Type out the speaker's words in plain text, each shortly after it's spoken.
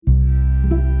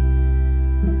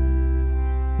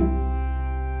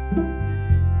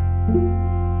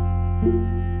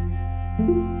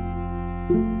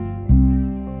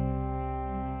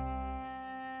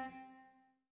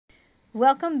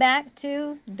Welcome back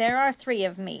to There Are Three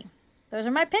of Me. Those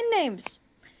are my pen names.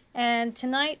 And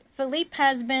tonight, Philippe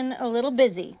has been a little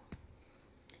busy.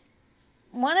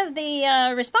 One of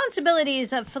the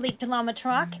responsibilities of Philippe de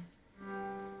Lamatrac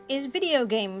is video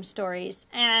game stories.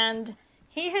 And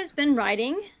he has been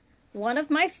writing one of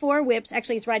my 4 whips.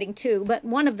 Actually, he's writing 2, but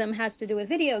one of them has to do with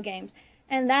video games.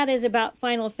 And that is about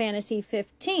Final Fantasy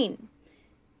 15.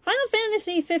 Final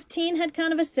Fantasy 15 had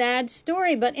kind of a sad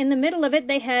story, but in the middle of it,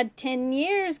 they had 10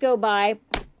 years go by,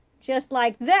 just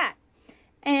like that.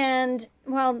 And,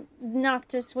 well,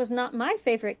 Noctis was not my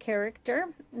favorite character.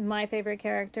 My favorite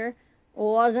character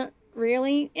wasn't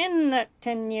really in that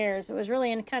 10 years. It was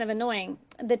really kind of annoying.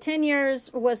 The 10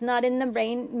 years was not in the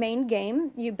main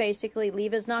game. You basically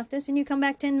leave as Noctis and you come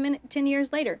back 10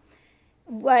 years later.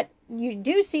 What you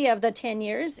do see of the 10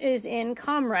 years is in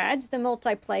Comrades, the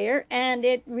multiplayer, and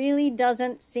it really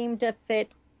doesn't seem to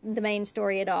fit the main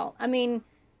story at all. I mean,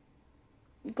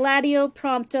 Gladio,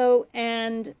 Prompto,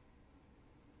 and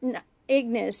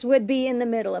Ignis would be in the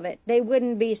middle of it. They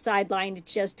wouldn't be sidelined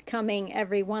just coming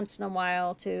every once in a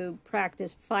while to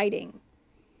practice fighting.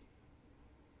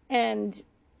 And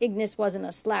Ignis wasn't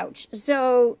a slouch.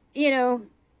 So,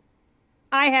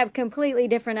 I have completely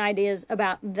different ideas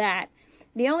about that.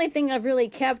 The only thing I've really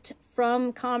kept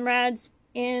from Comrades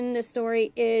in the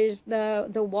story is the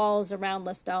walls around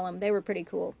Lestalem. They were pretty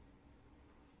cool.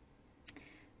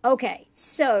 Okay,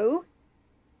 so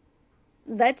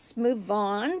let's move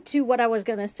on to what I was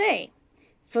going to say.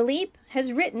 Philippe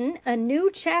has written a new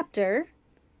chapter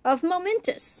of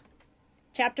Momentous.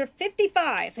 Chapter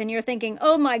 55. And you're thinking,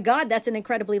 oh my God, that's an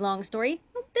incredibly long story.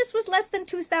 Well, this was less than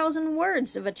 2,000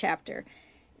 words of a chapter.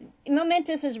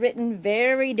 Momentous is written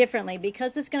very differently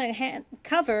because it's going to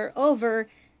cover over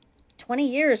 20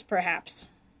 years, perhaps.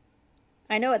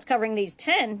 I know it's covering these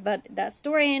 10, but that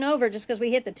story ain't over just because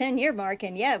we hit the 10-year mark.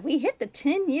 And yeah, we hit the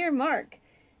 10-year mark.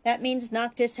 That means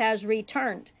Noctis has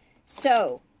returned.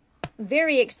 So,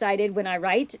 very excited when I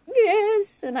write.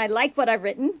 Yes! And I like what I've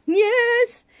written.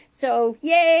 Yes! So,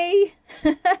 yay!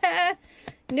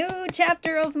 New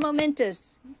chapter of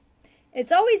Momentous.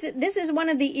 This is one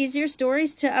of the easier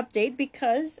stories to update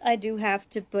because I do have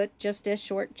to put just a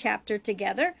short chapter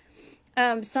together.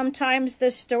 Sometimes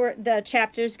the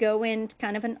chapters go in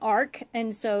kind of an arc,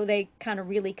 and so they kind of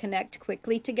really connect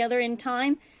quickly together in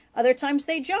time. Other times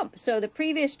they jump. So the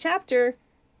previous chapter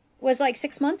was like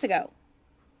 6 months ago.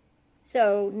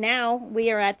 So now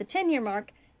we are at the 10-year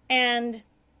mark, and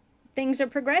things are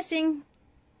progressing.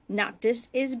 Noctis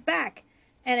is back.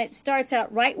 And it starts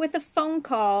out right with a phone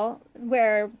call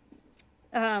where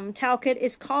Talcott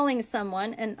is calling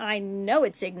someone, and I know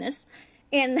it's Ignis,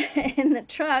 in the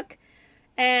truck.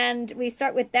 And we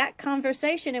start with that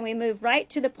conversation, and we move right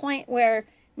to the point where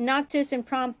Noctis and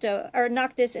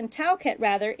Talcott,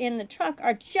 rather, in the truck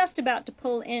are just about to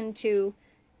pull into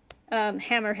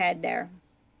Hammerhead there.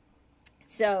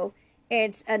 So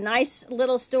it's a nice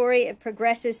little story. It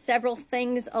progresses several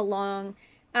things along.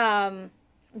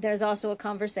 There's also a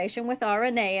conversation with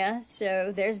Aranea,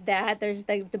 so there's that. There's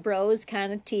the bros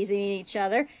kind of teasing each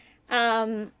other,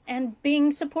 and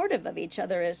being supportive of each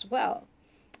other as well.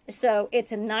 So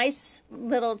it's a nice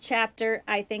little chapter.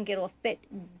 I think it'll fit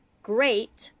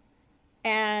great,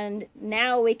 and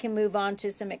now we can move on to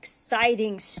some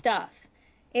exciting stuff.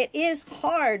 It is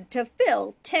hard to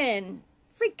fill 10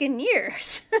 freaking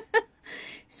years.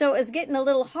 So it's getting a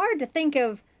little hard to think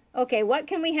of, okay, what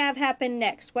can we have happen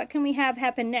next? What can we have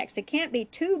happen next? It can't be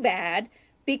too bad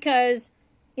because,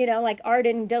 like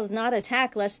Arden does not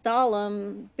attack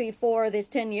Lestalem before this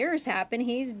 10 years happen.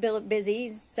 He's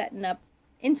busy setting up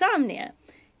Insomnia.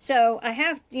 So I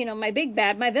have, my big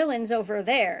bad, my villain's over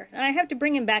there. And I have to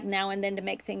bring him back now and then to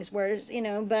make things worse,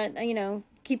 but,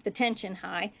 keep the tension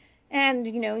high. And,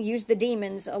 use the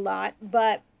demons a lot.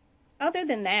 But other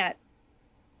than that,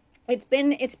 it's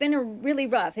been a really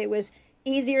rough. It was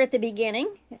easier at the beginning,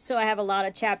 so I have a lot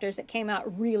of chapters that came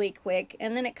out really quick,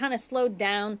 and then it kind of slowed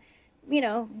down,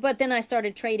 but then I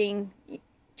started trading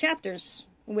chapters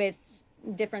with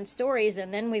different stories,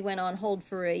 and then we went on hold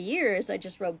for a year as I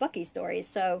just wrote Bucky stories.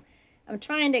 So I'm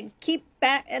trying to keep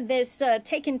back this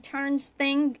taking turns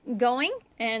thing going,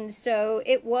 and so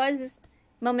it was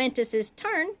Momentous's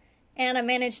turn, and I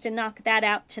managed to knock that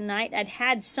out tonight. I'd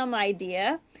had some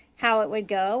idea how it would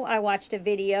go. I watched a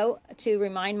video to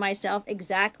remind myself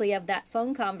exactly of that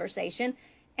phone conversation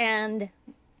and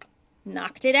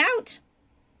knocked it out.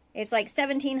 It's like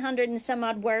 1,700 and some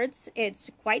odd words.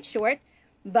 It's quite short,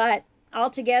 but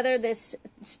altogether this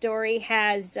story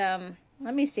has,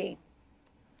 let me see.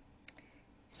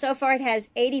 So far it has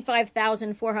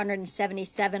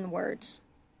 85,477 words,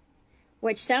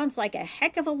 which sounds like a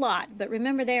heck of a lot, but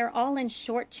remember they are all in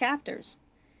short chapters.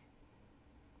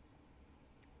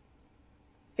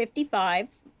 55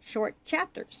 short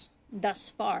chapters thus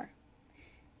far.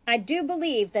 I do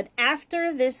believe that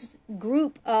after this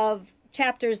group of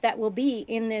chapters that will be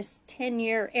in this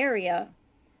 10-year area,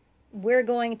 we're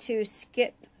going to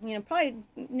skip, probably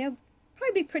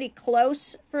be pretty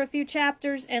close for a few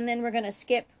chapters, and then we're going to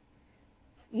skip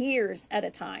years at a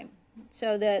time.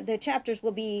 So the chapters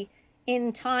will be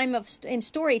in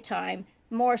story time,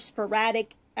 more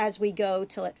sporadic as we go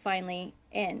till it finally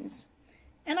ends.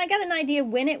 And I got an idea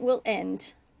when it will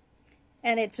end,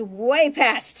 and it's way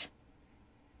past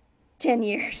 10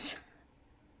 years.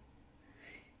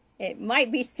 It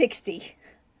might be 60.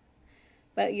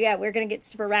 But yeah, we're going to get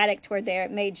sporadic toward there.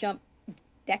 It may jump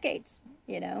decades,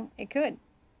 it could.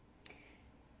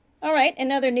 All right,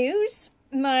 in other news,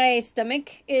 my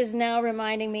stomach is now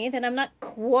reminding me that I'm not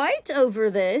quite over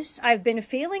this. I've been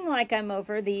feeling like I'm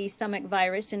over the stomach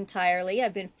virus entirely.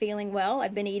 I've been feeling well.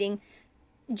 I've been eating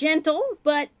gentle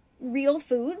but real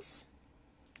foods.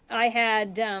 I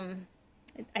had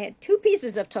 2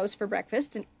 pieces of toast for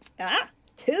breakfast. And,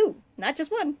 2, not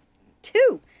just one,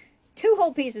 2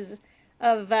 whole pieces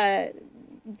of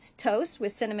toast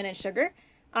with cinnamon and sugar.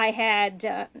 I had,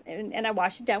 and I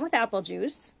washed it down with apple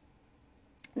juice.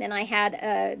 Then I had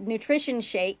a nutrition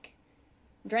shake,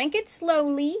 drank it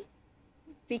slowly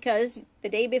because the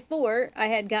day before I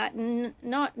had gotten,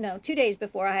 2 days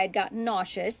before I had gotten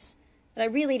nauseous, but I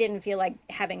really didn't feel like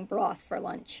having broth for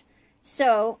lunch.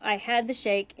 So I had the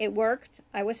shake. It worked.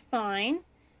 I was fine.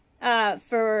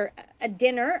 For a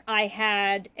dinner, I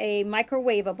had a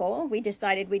microwavable. We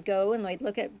decided we'd go and we'd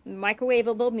look at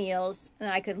microwavable meals,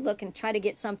 and I could look and try to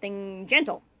get something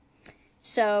gentle.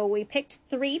 So we picked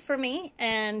 3 for me,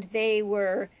 and they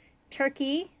were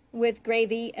turkey with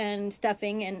gravy and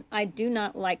stuffing, and I do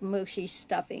not like mushy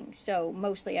stuffing. So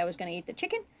mostly I was going to eat the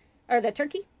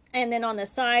turkey, and then on the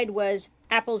side was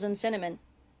apples and cinnamon.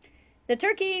 The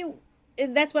turkey,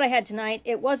 that's what I had tonight.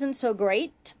 It wasn't so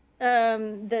great.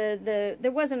 There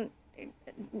wasn't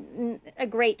a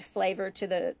great flavor to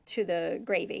the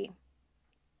gravy,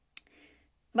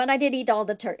 but I did eat all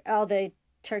the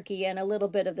turkey and a little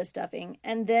bit of the stuffing,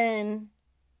 and then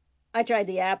I tried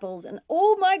the apples, and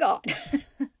oh my God,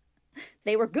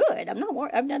 they were good.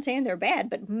 I'm not saying they're bad,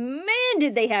 but man,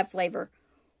 did they have flavor!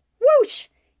 Whoosh!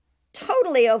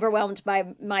 Totally overwhelmed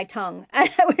by my tongue. I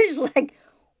was like,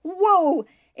 whoa!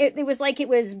 It was like it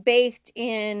was baked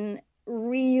in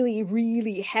really,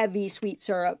 really heavy sweet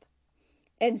syrup,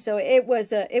 and so it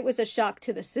was a shock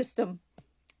to the system,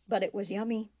 but it was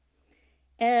yummy,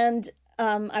 and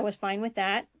I was fine with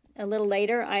that. A little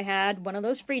later, I had one of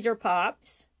those freezer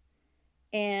pops,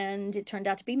 and it turned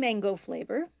out to be mango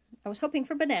flavor. I was hoping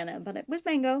for banana, but it was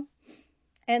mango.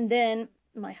 And then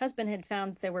my husband had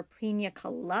found there were pina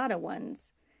colada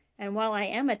ones, and while I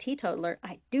am a teetotaler,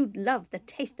 I do love the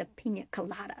taste of pina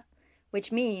colada,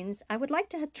 which means I would like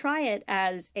to try it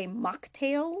as a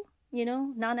mocktail,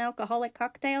 non-alcoholic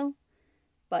cocktail.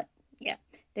 But yeah,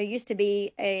 there used to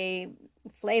be a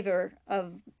flavor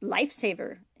of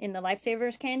Lifesaver in the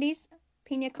Lifesavers candies,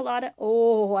 pina colada.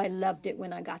 Oh, I loved it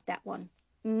when I got that one.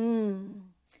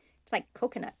 It's like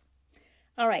coconut.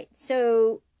 All right,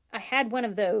 so I had one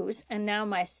of those, and now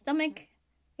my stomach,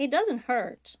 it doesn't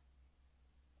hurt,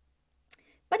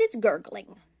 but it's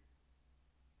gurgling.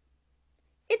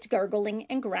 It's gurgling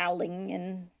and growling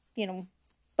and,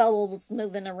 bubbles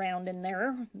moving around in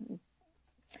there.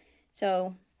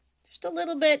 So just a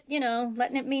little bit,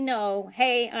 letting me know,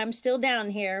 hey, I'm still down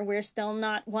here. We're still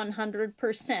not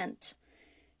 100%.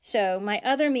 So my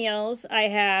other meals,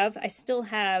 I still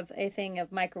have a thing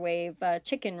of microwave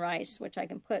chicken rice, which I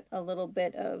can put a little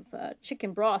bit of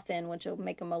chicken broth in, which will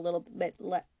make them a little bit,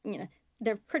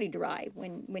 they're pretty dry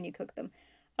when you cook them.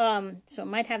 So I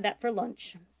might have that for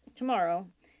lunch tomorrow.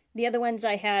 The other ones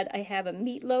I have a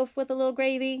meatloaf with a little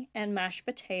gravy and mashed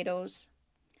potatoes.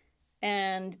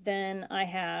 And then I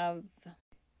have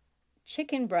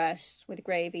chicken breast with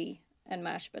gravy and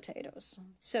mashed potatoes.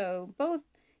 So both,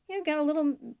 got a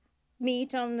little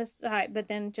meat on the side, but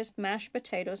then just mashed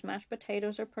potatoes. Mashed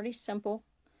potatoes are pretty simple.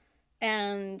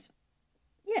 And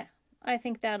yeah, I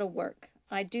think that'll work.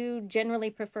 I do generally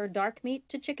prefer dark meat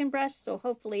to chicken breast, so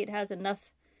hopefully it has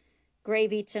enough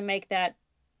gravy to make that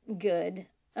good.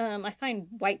 I find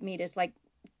white meat is like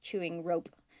chewing rope.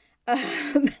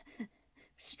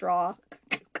 Straw.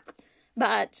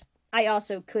 But I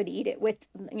also could eat it with,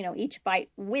 each bite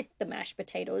with the mashed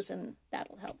potatoes, and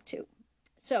that'll help too.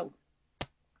 So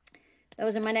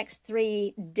those are my next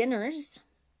 3 dinners.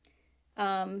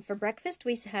 For breakfast,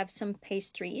 we have some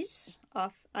pastries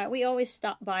off we always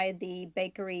stop by the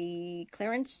bakery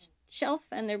clearance shelf,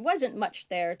 and there wasn't much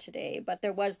there today, but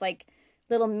there was like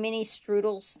little mini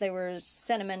strudels. There was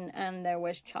cinnamon and there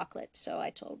was chocolate. So I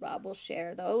told Rob we'll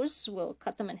share those. We'll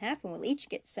cut them in half and we'll each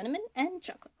get cinnamon and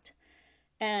chocolate.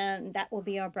 And that will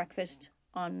be our breakfast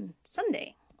on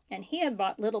Sunday. And he had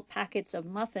bought little packets of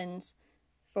muffins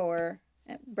for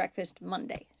breakfast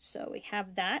Monday. So we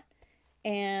have that.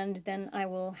 And then I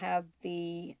will have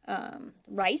the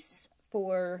rice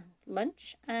for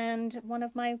lunch and one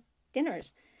of my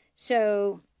dinners.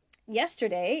 So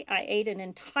yesterday I ate an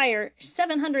entire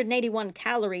 781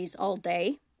 calories all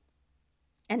day,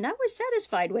 and I was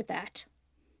satisfied with that.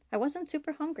 I wasn't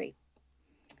super hungry.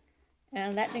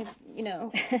 And that, you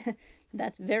know,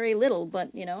 that's very little,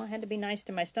 but, you know, I had to be nice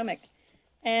to my stomach.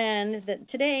 And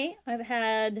today I've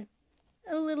had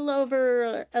a little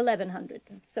over 1,100,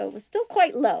 so it was still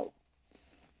quite low.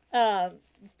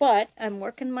 But I'm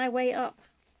working my way up,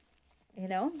 you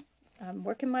know. I'm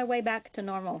working my way back to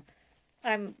normal.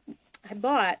 I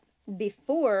bought,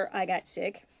 before I got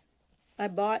sick, I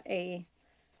bought a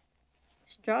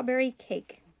strawberry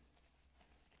cake.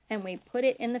 And we put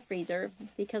it in the freezer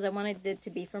because I wanted it to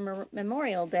be for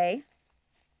Memorial Day.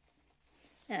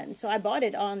 And so I bought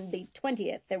it on the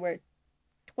 20th. There were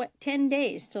 10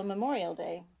 days till Memorial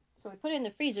Day. So we put it in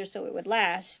the freezer so it would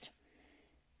last.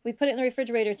 We put it in the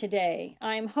refrigerator today.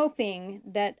 I'm hoping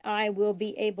that I will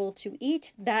be able to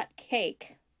eat that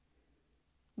cake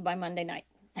by Monday night.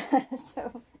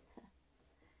 So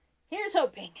here's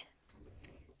hoping.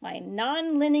 My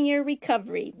non-linear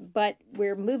recovery, but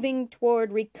we're moving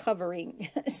toward recovering.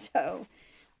 So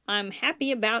I'm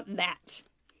happy about that.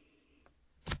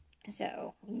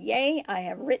 So yay, I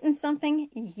have written something.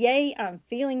 Yay, I'm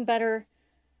feeling better.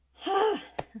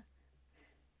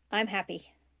 I'm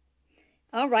happy.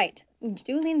 All right,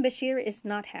 Julian Bashir is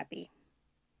not happy.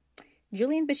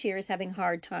 Julian Bashir is having a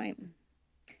hard time.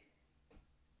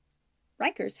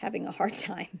 Riker's having a hard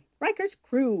time. Riker's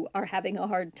crew are having a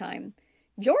hard time.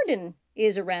 Jordan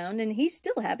is around and he's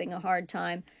still having a hard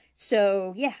time.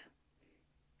 So, yeah,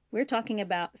 we're talking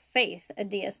about Faith, a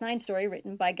DS9 story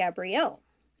written by Gabrielle.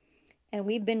 And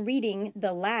we've been reading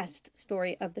the last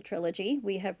story of the trilogy.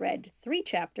 We have read 3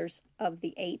 chapters of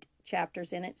the 8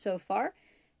 chapters in it so far.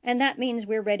 And that means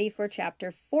we're ready for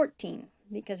chapter 14.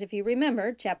 Because if you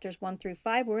remember, chapters 1 through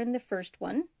 5 were in the first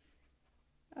one,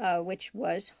 which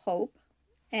was Hope.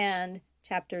 And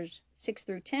chapters 6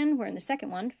 through 10 were in the second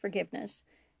one, Forgiveness.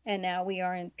 And now we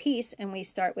are in Peace, and we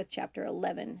start with chapter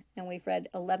 11. And we've read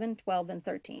 11, 12, and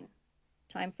 13.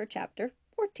 Time for chapter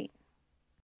 14.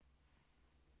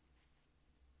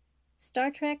 Star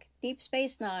Trek Deep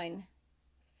Space Nine,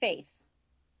 Faith,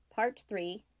 Part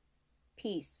 3,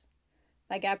 Peace,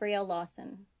 by Gabrielle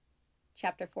Lawson,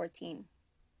 Chapter 14.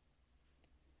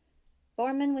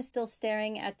 Borman was still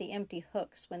staring at the empty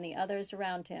hooks when the others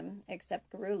around him,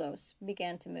 except Garulos,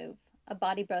 began to move. A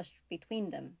body brushed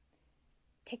between them.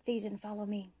 "Take these and follow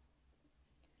me."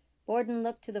 Borden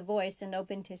looked to the voice and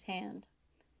opened his hand.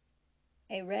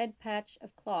 A red patch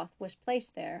of cloth was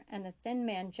placed there, and the thin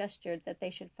man gestured that they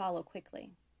should follow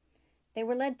quickly. They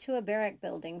were led to a barrack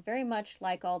building, very much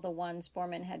like all the ones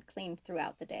Borman had cleaned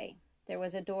throughout the day. There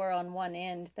was a door on one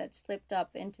end that slipped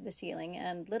up into the ceiling,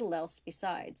 and little else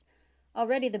besides.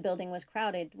 Already the building was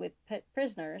crowded with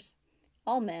prisoners,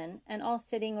 all men, and all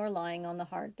sitting or lying on the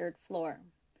hard dirt floor.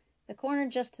 The corner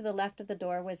just to the left of the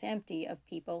door was empty of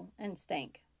people and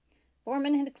stank.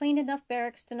 Borman had cleaned enough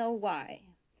barracks to know why.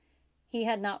 He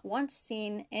had not once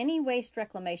seen any waste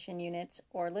reclamation units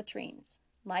or latrines.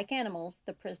 Like animals,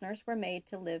 the prisoners were made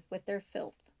to live with their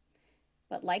filth.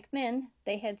 But like men,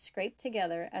 they had scraped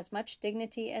together as much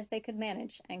dignity as they could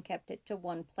manage and kept it to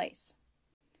one place.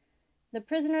 The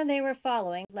prisoner they were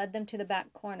following led them to the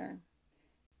back corner.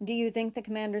 "Do you think the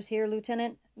commander's here,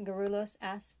 Lieutenant?" Garulos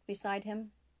asked beside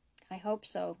him. "I hope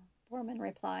so," Borman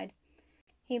replied.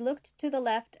 He looked to the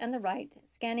left and the right,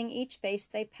 scanning each face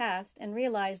they passed, and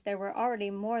realized there were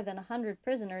already more than 100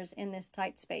 prisoners in this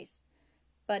tight space.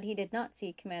 But he did not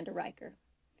see Commander Riker.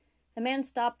 The man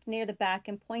stopped near the back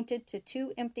and pointed to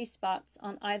 2 empty spots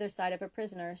on either side of a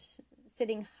prisoner,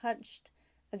 sitting hunched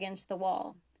against the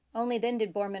wall. Only then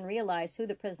did Borman realize who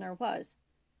the prisoner was.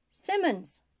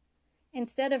 Simmons!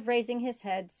 Instead of raising his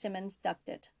head, Simmons ducked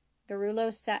it.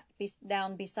 Garulos sat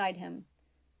down beside him.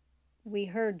 "We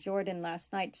heard Jordan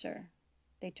last night, sir.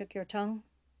 They took your tongue?"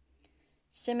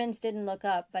 Simmons didn't look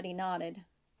up, but he nodded.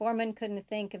 Borman couldn't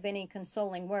think of any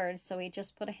consoling words, so he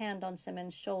just put a hand on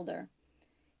Simmons' shoulder.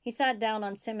 He sat down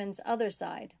on Simmons' other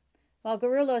side. While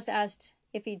Garulos asked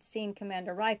if he'd seen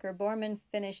Commander Riker, Borman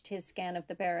finished his scan of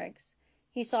the barracks.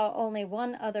 He saw only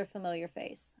one other familiar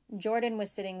face. Jordan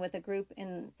was sitting with a group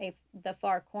in the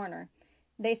far corner.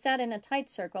 They sat in a tight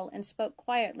circle and spoke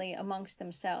quietly amongst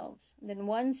themselves. Then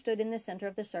one stood in the center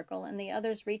of the circle, and the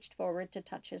others reached forward to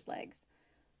touch his legs.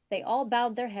 They all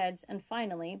bowed their heads, and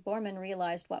finally Borman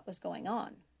realized what was going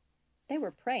on. They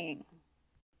were praying.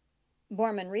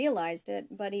 Borman realized it,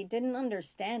 but he didn't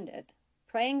understand it.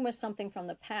 Praying was something from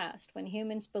the past, when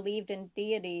humans believed in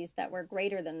deities that were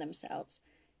greater than themselves.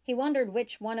 He wondered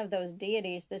which one of those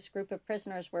deities this group of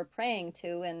prisoners were praying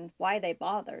to and why they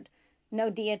bothered. No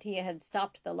deity had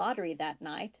stopped the lottery that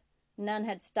night. None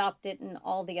had stopped it in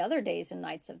all the other days and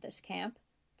nights of this camp.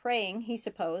 Praying, he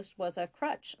supposed, was a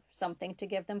crutch, something to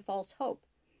give them false hope.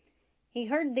 He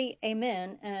heard the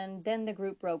amen, and then the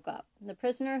group broke up. The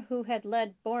prisoner who had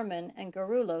led Borman and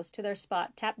Garulos to their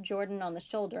spot tapped Jordan on the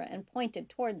shoulder and pointed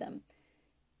toward them.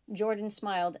 Jordan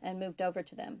smiled and moved over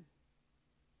to them.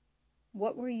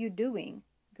 "What were you doing?"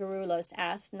 Garulos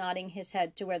asked, nodding his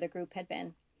head to where the group had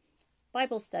been.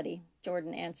 "Bible study,"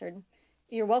 Jordan answered.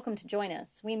 "You're welcome to join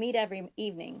us. We meet every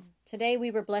evening. Today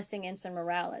we were blessing Ensign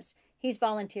Morales. He's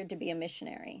volunteered to be a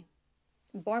missionary."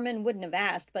 Borman wouldn't have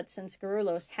asked, but since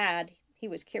Garulos had, he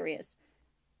was curious.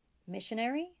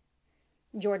 "Missionary?"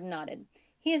 Jordan nodded.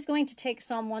 "He is going to take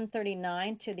Psalm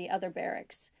 139 to the other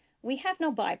barracks. We have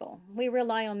no Bible. We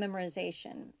rely on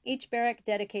memorization. Each barrack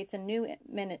dedicates a new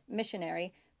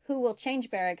missionary who will change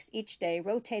barracks each day,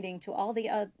 rotating to all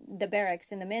the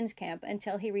barracks in the men's camp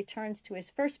until he returns to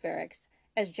his first barracks,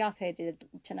 as Jaffe did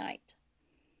tonight."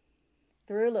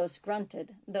 Garulos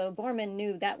grunted, though Borman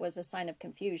knew that was a sign of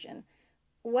confusion.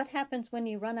 "What happens when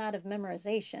you run out of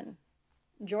memorization?"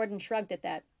 Jordan shrugged at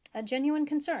that. "A genuine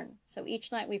concern. So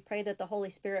each night we pray that the Holy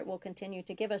Spirit will continue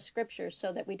to give us scriptures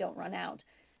so that we don't run out.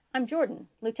 I'm Jordan,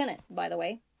 lieutenant, by the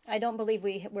way. I don't believe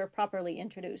we were properly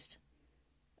introduced."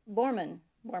 "Borman,"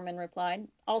 replied,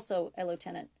 "also a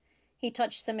lieutenant." He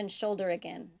touched Simmons' shoulder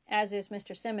again. "As is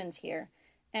Mr. Simmons here,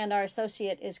 and our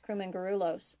associate is Crewman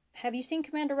Garulos. Have you seen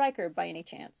Commander Riker by any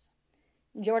chance?"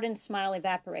 Jordan's smile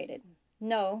evaporated.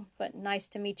 "No, but nice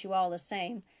to meet you all the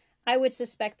same. I would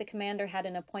suspect the commander had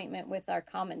an appointment with our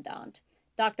commandant.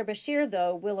 Dr. Bashir,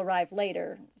 though, will arrive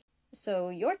later. So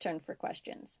your turn for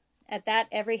questions." At that,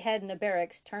 every head in the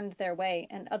barracks turned their way,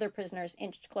 and other prisoners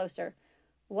inched closer.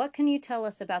 "What can you tell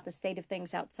us about the state of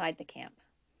things outside the camp?"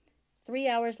 3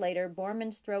 hours later,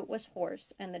 Borman's throat was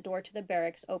hoarse, and the door to the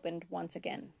barracks opened once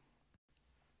again.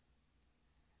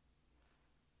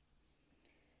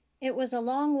 It was a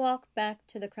long walk back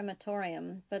to the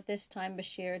crematorium, but this time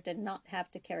Bashir did not have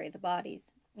to carry the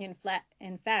bodies. In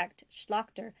fact,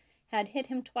 Schlachter had hit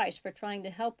him twice for trying to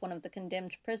help one of the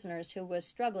condemned prisoners who was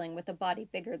struggling with a body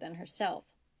bigger than herself.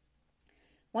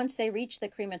 Once they reached the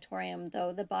crematorium,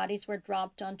 though, the bodies were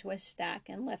dropped onto a stack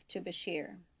and left to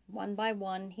Bashir. One by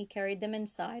one, he carried them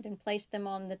inside and placed them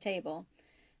on the table.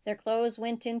 Their clothes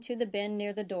went into the bin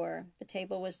near the door. The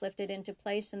table was lifted into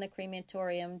place and the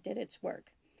crematorium did its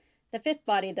work. The fifth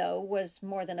body, though, was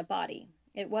more than a body.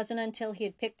 It wasn't until he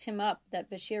had picked him up that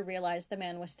Bashir realized the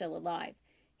man was still alive.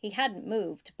 He hadn't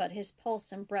moved, but his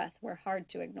pulse and breath were hard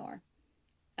to ignore,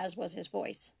 as was his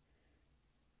voice.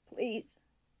 "Please,"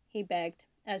 he begged,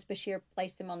 as Bashir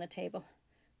placed him on the table.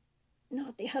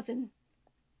 "Not the oven."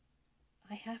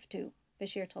 "I have to,"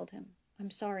 Bashir told him.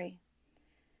 "I'm sorry."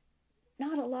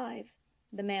 "Not alive,"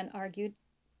 the man argued.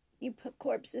 "You put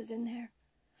corpses in there.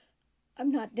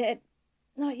 I'm not dead.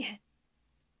 Not yet.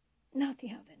 Not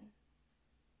the oven."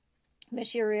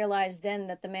 Bashir realized then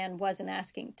that the man wasn't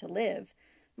asking to live.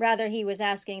 Rather, he was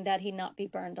asking that he not be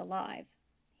burned alive.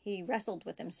 He wrestled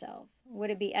with himself. Would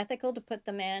it be ethical to put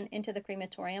the man into the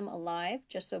crematorium alive,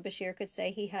 just so Bashir could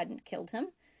say he hadn't killed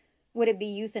him? Would it be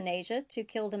euthanasia to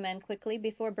kill the man quickly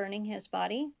before burning his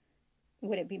body?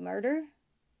 Would it be murder?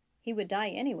 He would die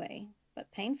anyway, but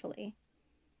painfully.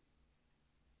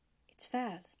 "It's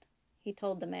fast," he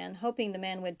told the man, hoping the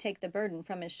man would take the burden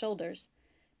from his shoulders.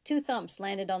 2 thumps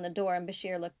landed on the door, and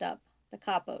Bashir looked up. The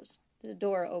capos. The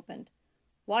door opened.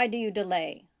 "Why do you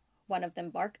delay?" one of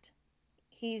them barked.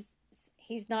 He's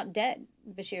not dead,"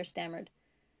 Bashir stammered.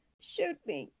 "Shoot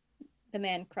me," the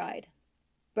man cried.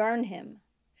 "Burn him,"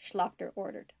 Schlachter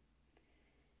ordered.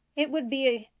 It would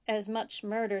be as much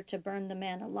murder to burn the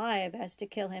man alive as to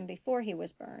kill him before he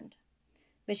was burned.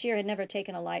 Bashir had never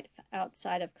taken a life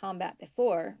outside of combat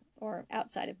before, or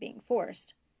outside of being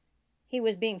forced. He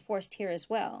was being forced here as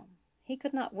well. He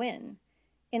could not win.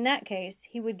 In that case,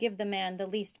 he would give the man the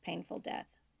least painful death.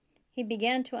 He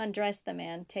began to undress the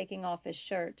man, taking off his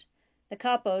shirt. The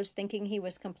capos, thinking he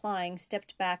was complying,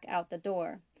 stepped back out the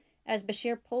door. As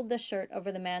Bashir pulled the shirt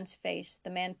over the man's face, the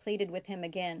man pleaded with him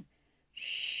again.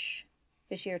 "Shh."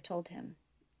 Bashir told him.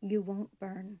 You won't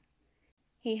burn.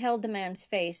 He held the man's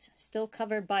face, still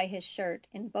covered by his shirt,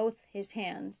 in both his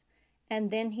hands,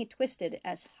 and then he twisted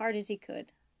as hard as he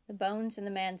could. The bones in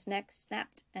the man's neck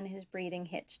snapped and his breathing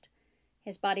hitched.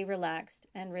 His body relaxed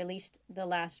and released the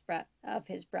last breath of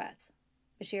his breath.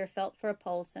 Bashir felt for a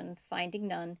pulse and, finding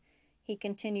none, he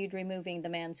continued removing the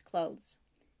man's clothes.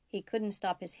 He couldn't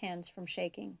stop his hands from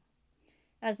shaking.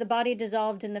 As the body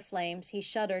dissolved in the flames, he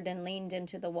shuddered and leaned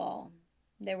into the wall.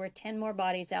 There were 10 more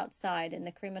bodies outside, and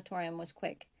the crematorium was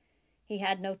quick. He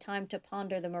had no time to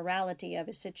ponder the morality of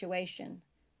his situation.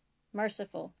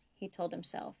 Merciful, he told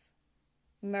himself.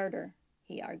 Murder,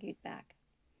 he argued back.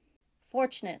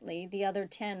 Fortunately, the other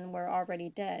 10 were already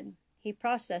dead. He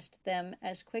processed them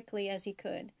as quickly as he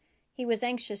could. He was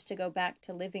anxious to go back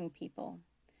to living people.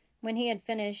 When he had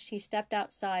finished, he stepped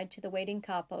outside to the waiting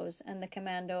capos and the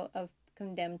commando of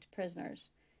condemned prisoners.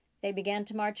 They began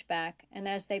to march back, and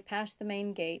as they passed the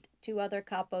main gate, 2 other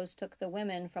capos took the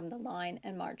women from the line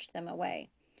and marched them away.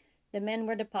 The men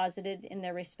were deposited in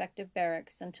their respective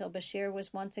barracks until Bashir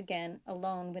was once again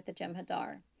alone with the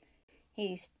Jem'Hadar.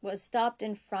 He was stopped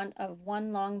in front of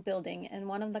one long building, and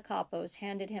one of the capos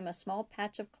handed him a small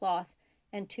patch of cloth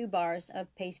and 2 bars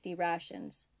of pasty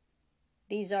rations.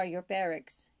 These are your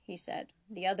barracks, he said.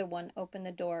 The other one opened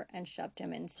the door and shoved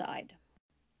him inside.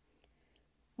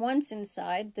 Once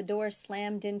inside, the door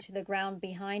slammed into the ground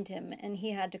behind him, and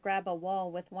he had to grab a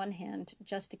wall with one hand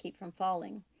just to keep from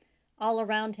falling. All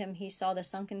around him he saw the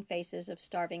sunken faces of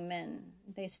starving men.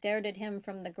 They stared at him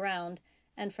from the ground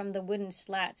and from the wooden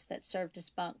slats that served as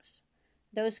bunks.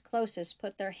 Those closest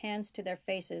put their hands to their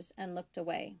faces and looked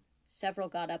away. Several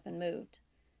got up and moved.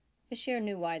 Bashir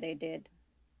knew why they did.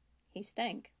 He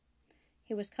stank.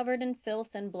 He was covered in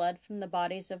filth and blood from the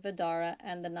bodies of Vidara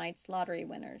and the night's lottery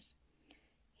winners.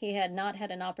 He had not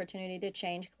had an opportunity to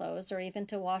change clothes or even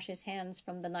to wash his hands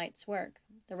from the night's work.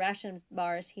 The ration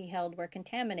bars he held were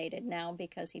contaminated now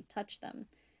because he'd touched them.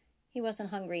 He wasn't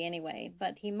hungry anyway,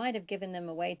 but he might have given them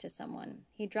away to someone.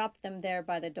 He dropped them there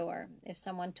by the door. If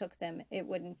someone took them, it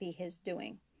wouldn't be his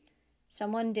doing.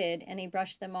 Someone did, and he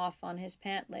brushed them off on his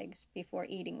pant legs before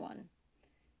eating one.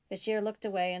 Bashir looked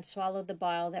away and swallowed the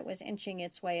bile that was inching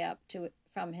its way up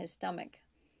from his stomach.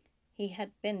 He had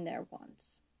been there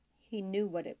once. He knew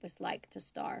what it was like to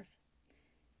starve.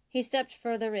 He stepped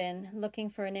further in, looking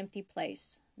for an empty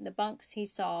place. The bunks he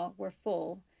saw were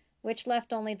full, which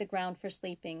left only the ground for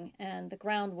sleeping, and the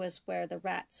ground was where the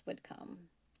rats would come,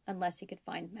 unless he could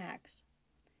find Max.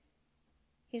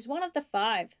 He's one of the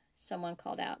 5, someone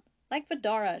called out. Like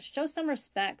Vidara, show some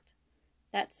respect.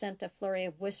 That sent a flurry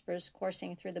of whispers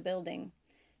coursing through the building.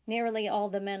 Nearly all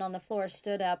the men on the floor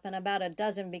stood up, and about a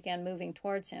dozen began moving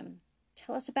towards him.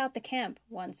 Tell us about the camp,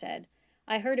 one said.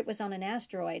 I heard it was on an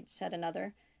asteroid, said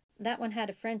another. That one had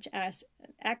a French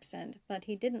accent, but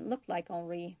he didn't look like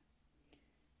Henri.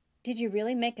 Did you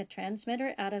really make a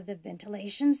transmitter out of the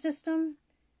ventilation system?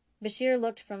 Bashir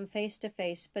looked from face to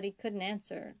face, but he couldn't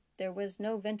answer. There was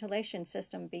no ventilation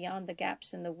system beyond the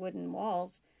gaps in the wooden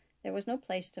walls. There was no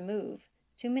place to move.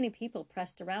 Too many people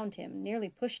pressed around him, nearly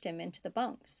pushed him into the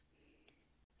bunks.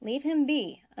 Leave him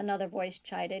be, another voice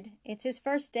chided. It's his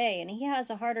first day, and he has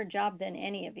a harder job than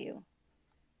any of you.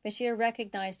 Bashir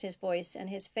recognized his voice and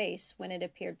his face when it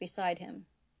appeared beside him.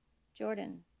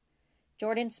 Jordan.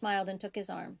 Jordan smiled and took his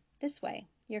arm. This way.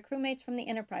 Your crewmates from the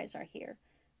Enterprise are here.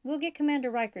 We'll get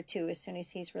Commander Riker, too, as soon as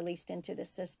he's released into the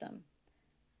system.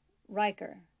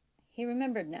 Riker. He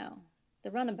remembered now.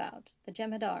 The runabout. The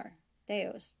Jem'Hadar.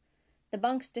 Deus. The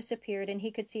bunks disappeared, and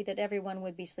he could see that everyone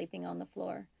would be sleeping on the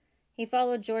floor. He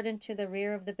followed Jordan to the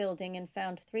rear of the building and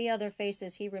found 3 other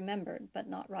faces he remembered, but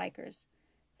not Riker's.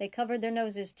 They covered their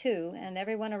noses, too, and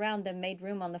everyone around them made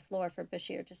room on the floor for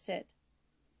Bashir to sit.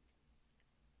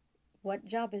 What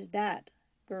job is that?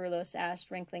 Garulos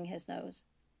asked, wrinkling his nose.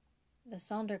 The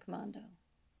Sonderkommando,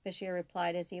 Bashir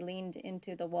replied as he leaned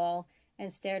into the wall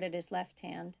and stared at his left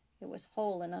hand. It was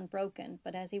whole and unbroken,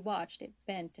 but as he watched, it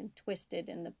bent and twisted,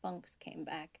 and the bunks came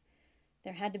back.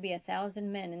 There had to be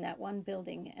 1,000 men in that one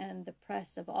building, and the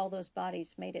press of all those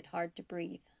bodies made it hard to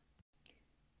breathe.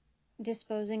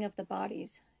 Disposing of the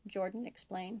bodies, Jordan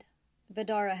explained.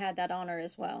 Vidara had that honor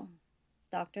as well.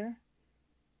 Doctor?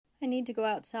 I need to go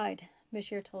outside,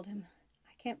 Bashir told him.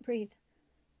 I can't breathe.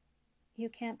 You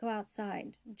can't go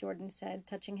outside, Jordan said,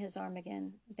 touching his arm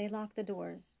again. They lock the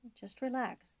doors. Just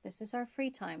relax. This is our free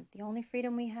time, the only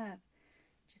freedom we have.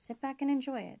 Just sit back and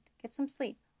enjoy it. Get some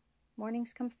sleep.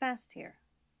 Mornings come fast here.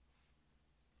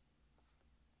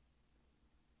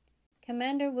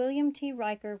 Commander William T.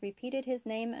 Riker repeated his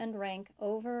name and rank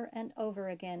over and over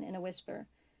again in a whisper.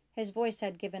 His voice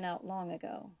had given out long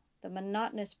ago. The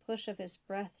monotonous push of his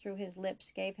breath through his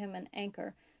lips gave him an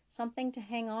anchor, something to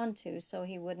hang on to so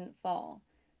he wouldn't fall.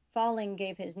 Falling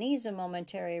gave his knees a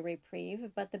momentary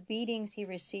reprieve, but the beatings he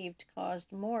received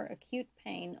caused more acute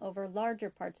pain over larger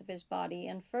parts of his body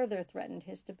and further threatened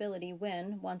his stability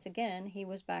when, once again, he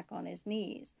was back on his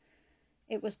knees.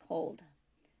 It was cold.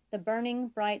 The burning,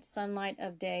 bright sunlight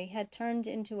of day had turned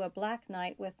into a black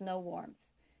night with no warmth.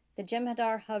 The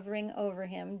Jem'Hadar hovering over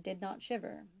him did not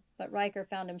shiver, but Riker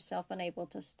found himself unable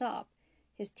to stop.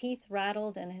 His teeth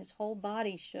rattled and his whole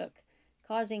body shook,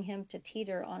 causing him to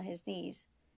teeter on his knees.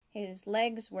 His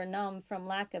legs were numb from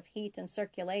lack of heat and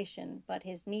circulation, but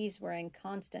his knees were in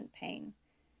constant pain.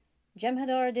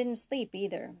 Jem'Hadar didn't sleep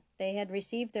either. They had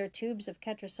received their tubes of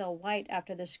Ketracel White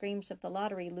after the screams of the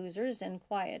lottery losers and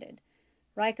quieted.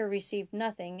 Riker received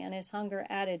nothing, and his hunger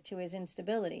added to his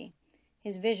instability.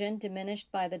 His vision, diminished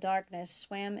by the darkness,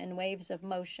 swam in waves of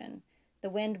motion. The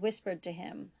wind whispered to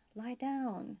him, "Lie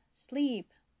down.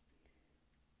 Sleep."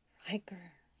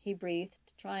 "Riker," he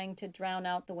breathed, trying to drown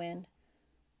out the wind.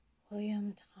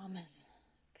 "William Thomas,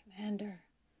 Commander,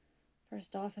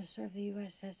 First Officer of the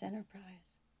USS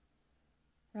Enterprise."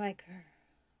 "Riker,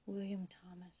 William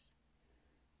Thomas,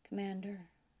 Commander,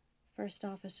 First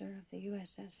Officer of the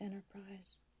USS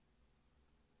Enterprise."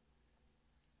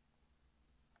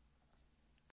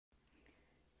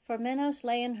 Formenos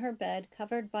lay in her bed,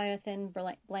 covered by a thin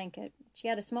blanket. She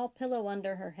had a small pillow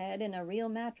under her head and a real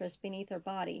mattress beneath her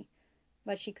body,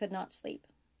 but she could not sleep.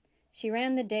 She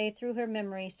ran the day through her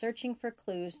memory, searching for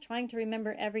clues, trying to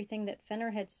remember everything that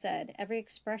Fenner had said, every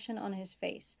expression on his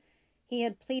face. He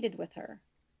had pleaded with her.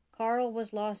 Carl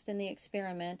was lost in the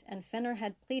experiment, and Fenner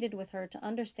had pleaded with her to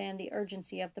understand the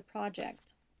urgency of the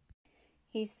project.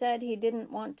 He said he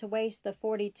didn't want to waste the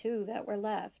 42 that were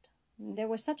left. There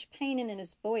was such pain in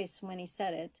his voice when he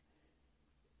said it.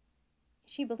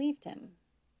 She believed him.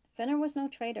 Fenner was no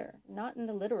traitor, not in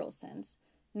the literal sense,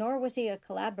 nor was he a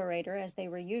collaborator as they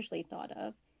were usually thought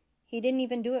of. He didn't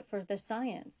even do it for the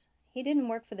science. He didn't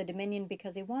work for the Dominion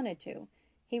because he wanted to.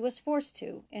 He was forced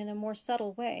to, in a more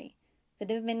subtle way. The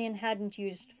Dominion hadn't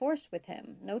used force with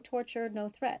him, no torture, no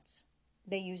threats.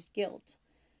 They used guilt.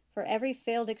 For every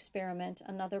failed experiment,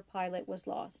 another pilot was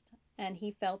lost, and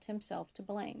he felt himself to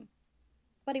blame.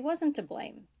 But he wasn't to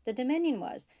blame. The Dominion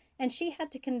was, and she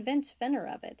had to convince Fenner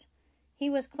of it. He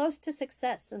was close to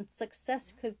success, and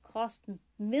success could cost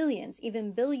millions,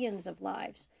 even billions of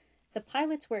lives. The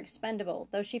pilots were expendable,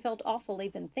 though she felt awful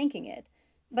even thinking it.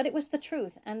 But it was the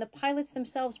truth, and the pilots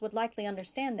themselves would likely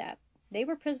understand that. They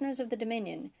were prisoners of the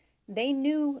Dominion. They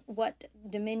knew what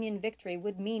Dominion victory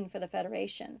would mean for the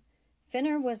Federation.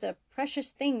 Fenner was a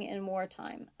precious thing in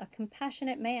wartime, a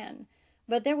compassionate man.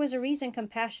 But there was a reason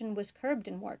compassion was curbed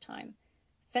in wartime.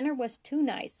 Fenner was too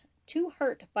nice, too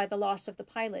hurt by the loss of the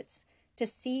pilots, to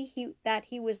see that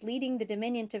he was leading the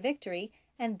Dominion to victory,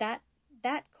 and that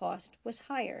cost was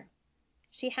higher.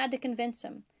 She had to convince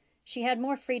him. She had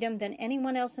more freedom than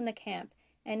anyone else in the camp,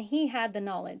 and he had the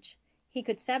knowledge. He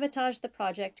could sabotage the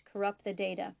project, corrupt the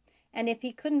data, and if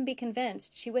he couldn't be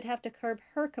convinced, she would have to curb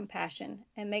her compassion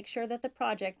and make sure that the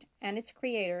project and its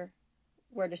creator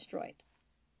were destroyed.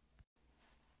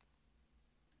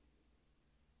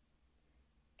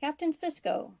 "Captain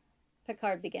Sisko,"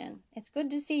 Picard began, "it's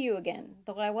good to see you again,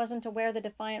 though I wasn't aware the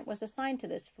Defiant was assigned to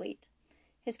this fleet."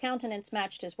 His countenance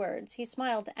matched his words. He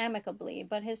smiled amicably,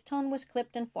 but his tone was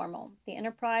clipped and formal. The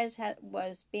Enterprise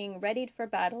was being readied for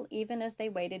battle even as they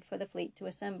waited for the fleet to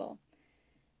assemble.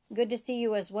 "Good to see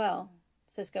you as well,"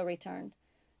 Sisko returned.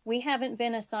 "We haven't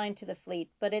been assigned to the fleet,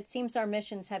 but it seems our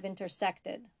missions have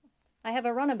intersected. I have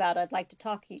a runabout I'd like to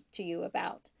talk to you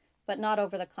about, but not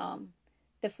over the comm."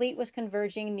 The fleet was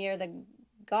converging near the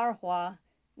Garhwa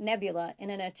Nebula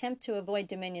in an attempt to avoid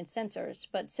Dominion sensors,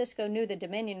 but Sisko knew the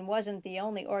Dominion wasn't the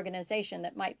only organization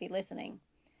that might be listening.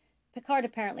 Picard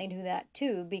apparently knew that,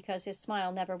 too, because his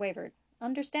smile never wavered.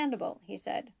 "Understandable," he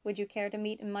said. "Would you care to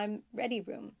meet in my ready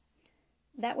room?"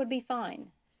 "That would be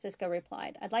fine," Sisko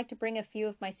replied. "I'd like to bring a few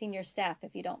of my senior staff,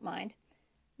 if you don't mind."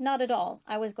 "Not at all.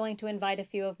 I was going to invite a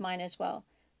few of mine as well.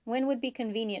 When would be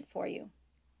convenient for you?"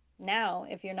 "Now,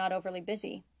 if you're not overly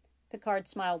busy." Picard's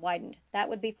smile widened. "That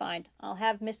would be fine. I'll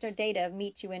have Mr. Data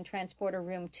meet you in Transporter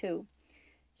Room 2.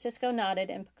 Sisko nodded,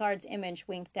 and Picard's image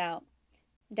winked out.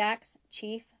 "Dax,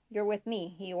 Chief, you're with me,"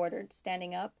 he ordered,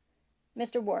 standing up.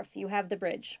 "Mr. Worf, you have the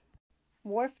bridge."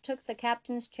 Worf took the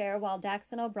captain's chair while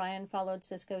Dax and O'Brien followed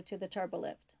Sisko to the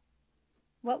turbolift.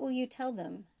 "What will you tell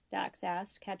them?" Dax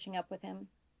asked, catching up with him.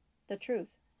 "The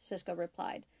truth," Sisko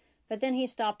replied. But then he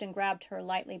stopped and grabbed her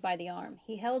lightly by the arm.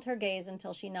 He held her gaze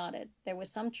until she nodded. There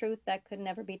was some truth that could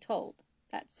never be told.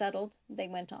 That settled, they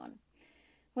went on.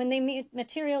 When they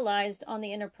materialized on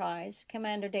the Enterprise,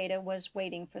 Commander Data was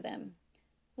waiting for them.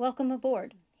 "Welcome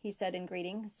aboard," he said in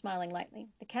greeting, smiling lightly.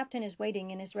 "The captain is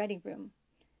waiting in his ready room."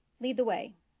 "Lead the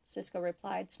way," Sisko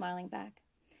replied, smiling back.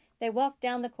 They walked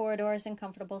down the corridors in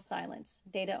comfortable silence.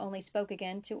 Data only spoke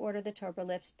again to order the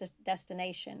turbolift's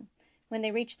destination. When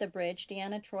they reached the bridge,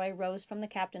 Deanna Troi rose from the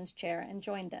captain's chair and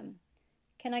joined them.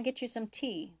 "Can I get you some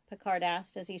tea?" Picard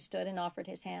asked as he stood and offered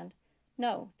his hand.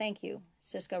 "No, thank you,"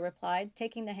 Sisko replied,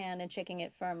 taking the hand and shaking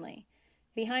it firmly.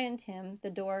 Behind him,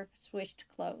 the door swished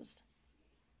closed.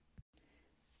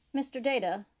 "Mr.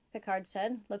 Data," Picard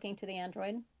said, looking to the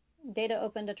android. Data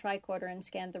opened a tricorder and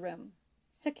scanned the room.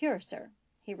 "Secure, sir,"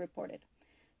 he reported.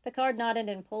 Picard nodded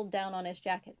and pulled down on his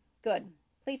jacket. "Good.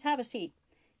 Please have a seat."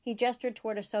 He gestured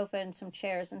toward a sofa and some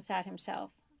chairs and sat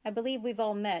himself. "I believe we've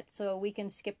all met, so we can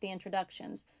skip the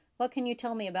introductions. What can you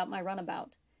tell me about my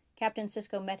runabout?" Captain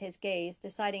Sisko met his gaze,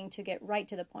 deciding to get right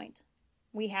to the point.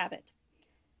 "We have it."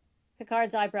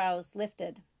 Picard's eyebrows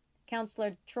lifted.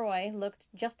 Counselor Troi looked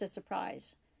just as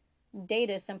surprised.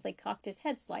 Data simply cocked his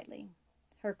head slightly.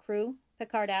 "Her crew?"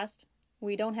 Picard asked.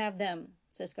 "We don't have them,"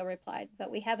 Sisko replied, "but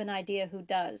we have an idea who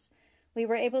does. We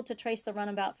were able to trace the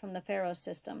runabout from the Pharaoh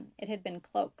system. It had been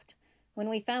cloaked. When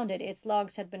we found it, its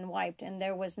logs had been wiped, and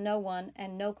there was no one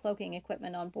and no cloaking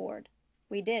equipment on board.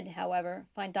 We did, however,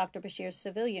 find Dr. Bashir's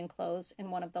civilian clothes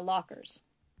in one of the lockers."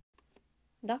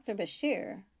 "Dr.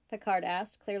 Bashir?" Picard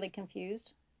asked, clearly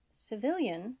confused.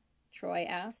 "Civilian?" Troi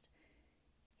asked.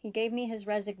 "He gave me his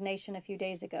resignation a few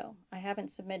days ago. I haven't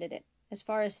submitted it. As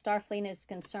far as Starfleet is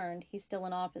concerned, he's still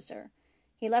an officer.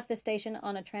 He left the station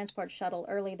on a transport shuttle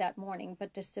early that morning,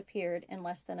 but disappeared in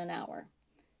less than an hour."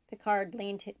 Picard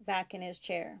leaned back in his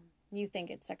chair. "You think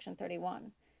it's Section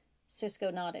 31.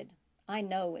 Sisko nodded. "I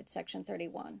know it's Section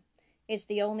 31. It's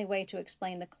the only way to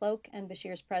explain the cloak and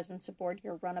Bashir's presence aboard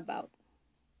your runabout."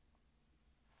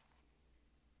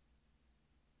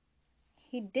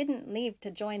 "He didn't leave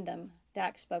to join them,"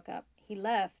 Dax spoke up. He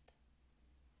left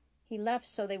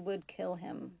so they would kill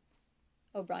him,"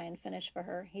 O'Brien finished for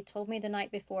her. "He told me the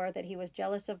night before that he was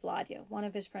jealous of Vladya, one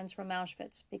of his friends from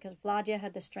Auschwitz, because Vladya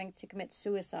had the strength to commit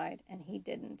suicide and he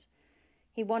didn't.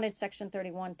 He wanted Section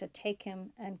 31 to take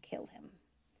him and kill him."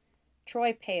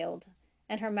 Troi paled,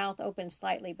 and her mouth opened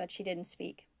slightly, but she didn't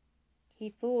speak. "He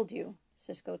fooled you,"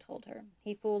 Sisko told her.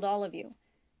 "He fooled all of you.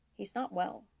 He's not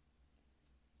well."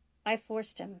 "I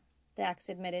forced him," Dax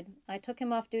admitted. "I took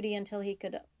him off duty until he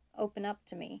could open up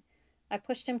to me. I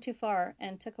pushed him too far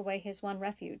and took away his one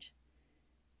refuge."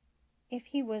 "If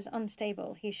he was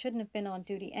unstable, he shouldn't have been on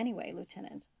duty anyway,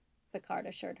 Lieutenant," Picard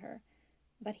assured her.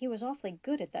 "But he was awfully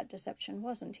good at that deception,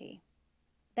 wasn't he?"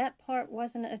 "That part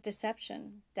wasn't a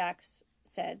deception," Dax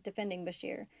said, defending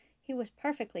Bashir. "He was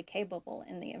perfectly capable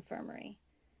in the infirmary."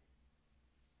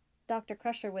 "Dr.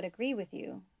 Crusher would agree with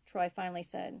you," Troi finally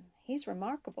said. "He's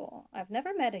remarkable. I've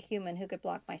never met a human who could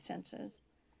block my senses."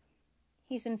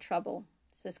 "He's in trouble,"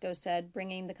 Sisko said,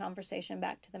 bringing the conversation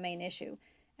back to the main issue.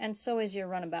 "And so is your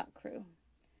runabout crew."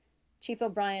 Chief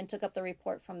O'Brien took up the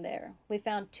report from there. "We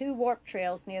found 2 warp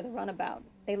trails near the runabout.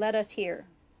 They led us here,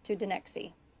 to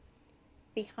Denexi."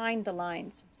 "Behind the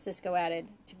lines," Sisko added,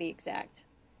 to be exact.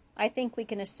 "I think we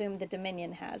can assume the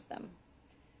Dominion has them."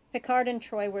 Picard and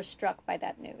Troi were struck by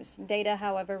that news. Data,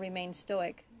 however, remained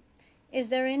stoic. "Is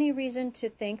there any reason to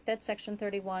think that Section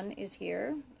 31 is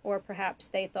here? Or perhaps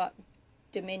they thought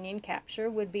Dominion capture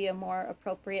would be a more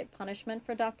appropriate punishment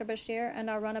for Dr. Bashir, and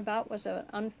our runabout was an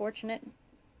unfortunate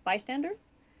bystander?"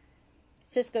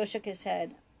 Sisko shook his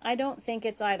head. "I don't think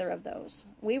it's either of those.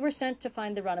 We were sent to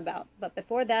find the runabout, but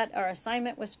before that our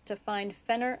assignment was to find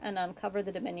Fenner and uncover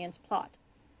the Dominion's plot."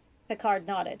 Picard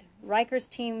nodded. Riker's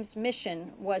team's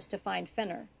mission was to find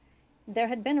Fenner. There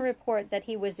had been a report that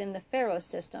he was in the Pharaoh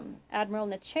system. Admiral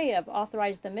Nechayev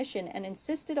authorized the mission and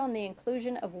insisted on the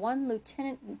inclusion of one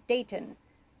Lieutenant Dayton.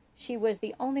 She was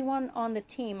the only one on the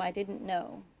team I didn't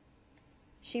know.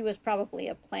 "She was probably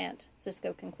a plant,"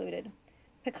 Sisko concluded.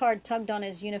 Picard tugged on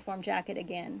his uniform jacket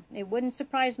again. "It wouldn't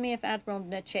surprise me if Admiral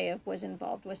Nechayev was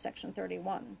involved with Section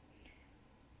 31.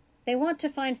 "They want to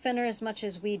find Fenner as much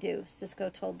as we do,"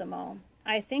 Sisko told them all.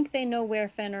 "I think they know where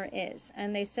Fenner is,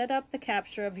 and they set up the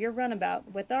capture of your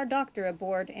runabout with our doctor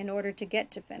aboard in order to get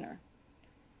to Fenner."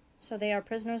 "So they are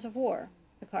prisoners of war,"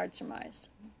 Picard surmised.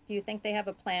 "Do you think they have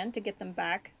a plan to get them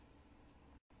back?"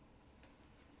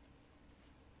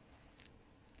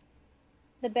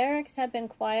 The barracks had been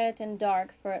quiet and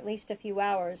dark for at least a few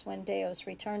hours when Deos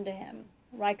returned to him.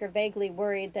 Riker vaguely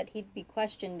worried that he'd be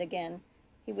questioned again.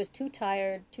 He was too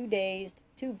tired, too dazed,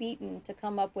 too beaten to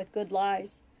come up with good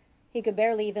lies. He could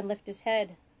barely even lift his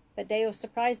head. But Deos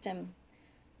surprised him.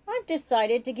 I've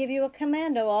decided to give you a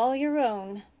commando all your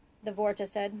own, the Vorta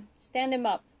said. Stand him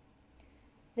up.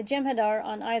 The Jem'Hadar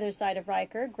on either side of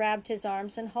Riker grabbed his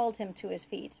arms and hauled him to his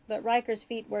feet, but Riker's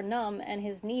feet were numb and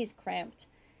his knees cramped.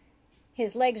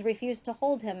 His legs refused to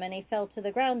hold him, and he fell to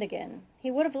the ground again.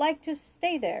 He would have liked to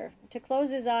stay there, to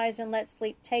close his eyes and let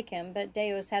sleep take him, but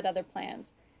Deus had other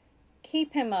plans.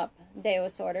 Keep him up,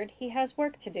 Deus ordered. He has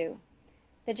work to do.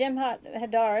 The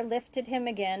Jem'Hadar lifted him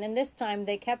again, and this time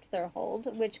they kept their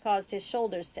hold, which caused his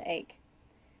shoulders to ache.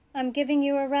 I'm giving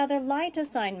you a rather light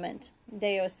assignment,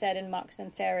 Deus said in mock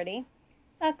sincerity.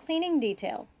 A cleaning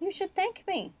detail. You should thank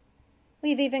me.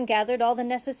 We've even gathered all the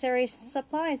necessary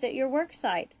supplies at your work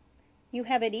site. You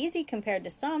have it easy compared to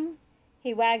some.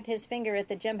 He wagged his finger at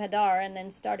the Jem'Hadar and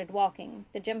then started walking.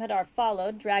 The Jem'Hadar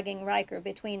followed, dragging Riker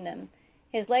between them.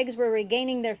 His legs were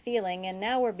regaining their feeling and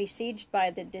now were besieged by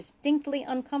the distinctly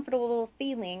uncomfortable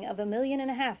feeling of 1.5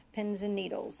 million pins and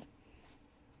needles.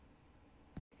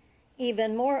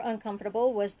 Even more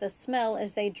uncomfortable was the smell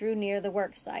as they drew near the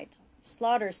work site.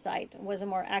 Slaughter site was a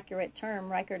more accurate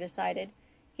term, Riker decided.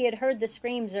 He had heard the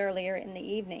screams earlier in the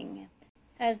evening.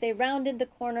 As they rounded the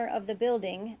corner of the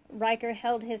building, Riker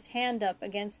held his hand up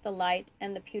against the light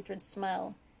and the putrid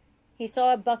smell. He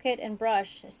saw a bucket and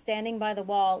brush standing by the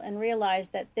wall and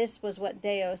realized that this was what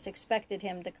Deus expected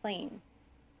him to clean.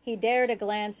 He dared a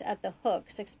glance at the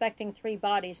hooks, expecting 3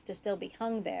 bodies to still be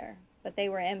hung there, but they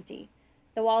were empty.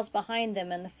 The walls behind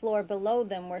them and the floor below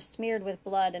them were smeared with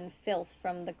blood and filth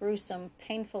from the gruesome,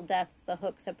 painful deaths the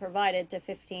hooks had provided to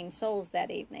 15 souls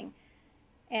that evening.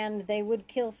 And they would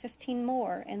kill 15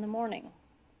 more in the morning.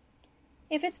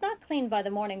 If it's not cleaned by the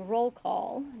morning roll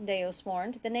call, Deus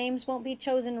warned, the names won't be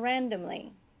chosen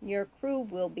randomly. Your crew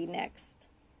will be next.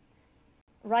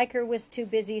 Riker was too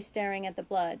busy staring at the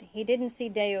blood. He didn't see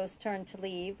Deus turn to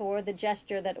leave, or the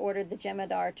gesture that ordered the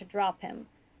Jem'Hadar to drop him.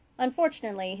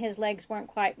 Unfortunately, his legs weren't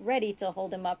quite ready to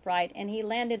hold him upright, and he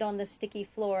landed on the sticky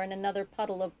floor in another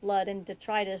puddle of blood and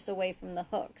detritus away from the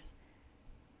hooks.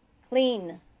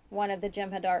 Clean, one of the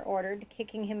Jem'Hadar ordered,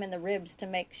 kicking him in the ribs to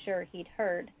make sure he'd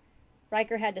heard.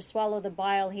 Riker had to swallow the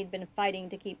bile he'd been fighting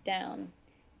to keep down.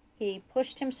 He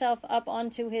pushed himself up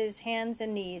onto his hands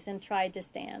and knees and tried to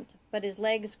stand, but his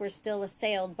legs were still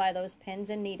assailed by those pins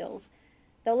and needles,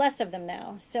 though less of them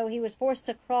now, so he was forced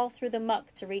to crawl through the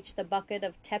muck to reach the bucket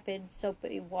of tepid,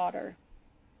 soapy water.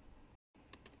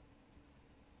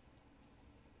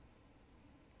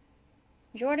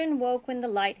 Jordan woke when the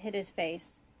light hit his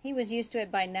face. He was used to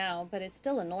it by now, but it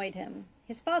still annoyed him.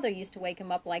 His father used to wake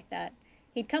him up like that.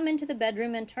 He'd come into the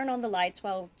bedroom and turn on the lights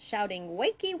while shouting,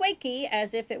 "Wakey, wakey,"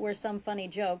 as if it were some funny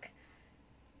joke.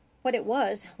 What it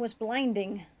was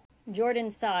blinding. Jordan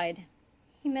sighed.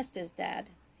 He missed his dad.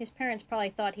 His parents probably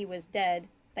thought he was dead,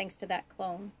 thanks to that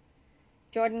clone.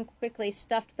 Jordan quickly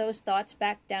stuffed those thoughts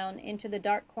back down into the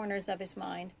dark corners of his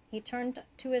mind. He turned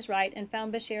to his right and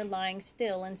found Bashir lying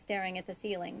still and staring at the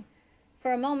ceiling.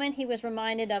 For a moment he was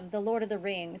reminded of The Lord of the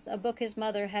Rings, a book his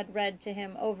mother had read to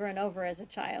him over and over as a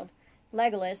child.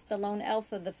 Legolas, the lone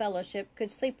elf of the Fellowship,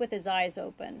 could sleep with his eyes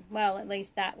open. Well, at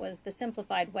least that was the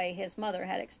simplified way his mother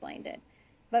had explained it.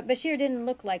 But Bashir didn't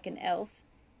look like an elf.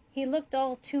 He looked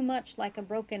all too much like a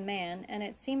broken man, and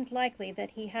it seemed likely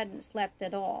that he hadn't slept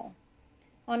at all.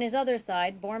 On his other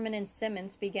side, Borman and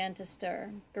Simmons began to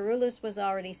stir. Garulus was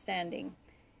already standing.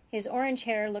 His orange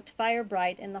hair looked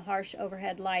fire-bright in the harsh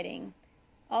overhead lighting.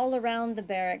 All around the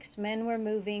barracks, men were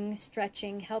moving,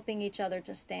 stretching, helping each other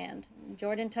to stand.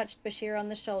 Jordan touched Bashir on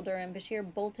the shoulder, and Bashir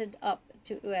bolted up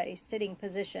to a sitting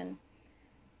position.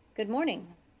 "Good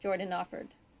morning," Jordan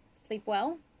offered. "Sleep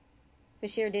well?"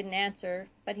 Bashir didn't answer,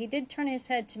 but he did turn his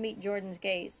head to meet Jordan's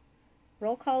gaze.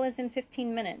 "Roll call is in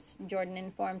 15 minutes, Jordan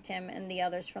informed him and the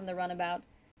others from the runabout.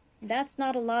 "That's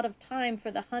not a lot of time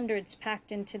for the hundreds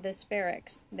packed into this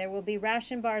barracks. There will be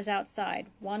ration bars outside,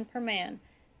 1 per man.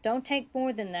 Don't take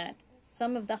more than that.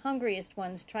 Some of the hungriest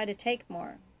ones try to take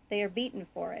more. They are beaten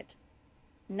for it."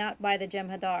 "Not by the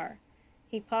Jem'Hadar."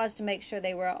 He paused to make sure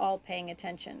they were all paying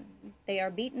attention. "They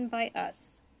are beaten by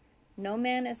us. No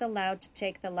man is allowed to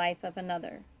take the life of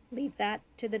another. Leave that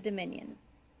to the Dominion."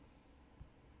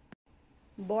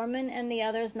 Borman and the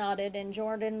others nodded, and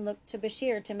Jordan looked to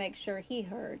Bashir to make sure he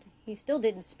heard. He still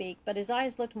didn't speak, but his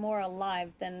eyes looked more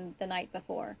alive than the night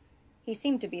before. He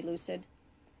seemed to be lucid.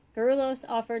 Garulos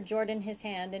offered Jordan his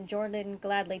hand, and Jordan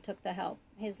gladly took the help.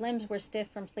 His limbs were stiff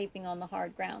from sleeping on the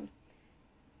hard ground.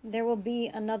 "There will be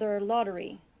another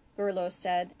lottery," Garulos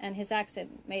said, and his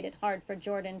accent made it hard for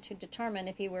Jordan to determine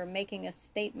if he were making a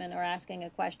statement or asking a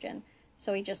question,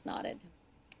 so he just nodded.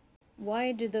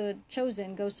 "Why do the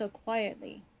Chosen go so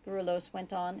quietly?" Garulos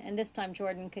went on, and this time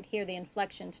Jordan could hear the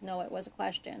inflection to know it was a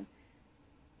question.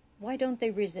 Why don't they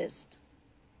resist?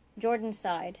 Jordan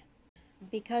sighed.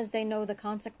 Because they know the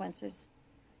consequences.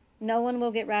 No one will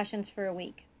get rations for a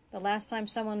week. The last time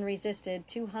someone resisted,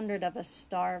 200 of us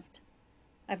starved.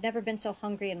 I've never been so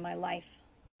hungry in my life.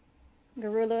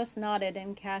 Garulos nodded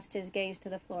and cast his gaze to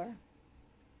the floor.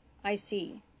 I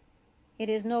see. It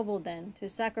is noble, then, to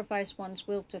sacrifice one's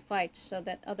will to fight so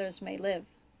that others may live.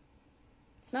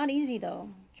 It's not easy, though,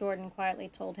 Jordan quietly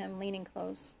told him, leaning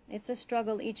close. It's a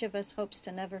struggle each of us hopes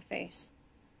to never face.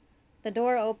 The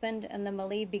door opened and the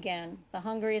melee began. The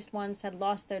hungriest ones had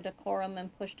lost their decorum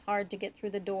and pushed hard to get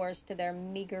through the doors to their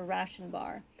meager ration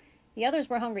bar. The others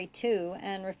were hungry too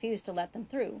and refused to let them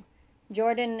through.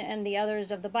 Jordan and the others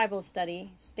of the Bible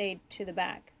study stayed to the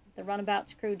back. The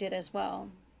runabout's crew did as well.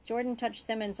 Jordan touched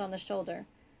Simmons on the shoulder.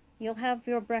 You'll have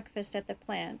your breakfast at the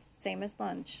plant, same as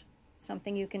lunch.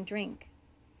 Something you can drink.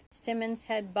 Simmons'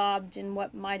 head bobbed in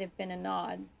what might have been a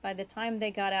nod. By the time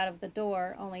they got out of the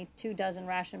door, only 24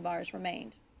 ration bars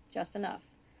remained. Just enough.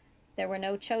 There were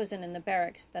no chosen in the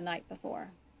barracks the night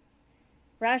before.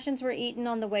 Rations were eaten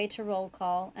on the way to roll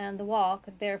call, and the walk,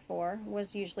 therefore,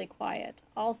 was usually quiet.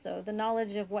 Also, the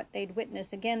knowledge of what they'd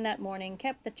witnessed again that morning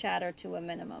kept the chatter to a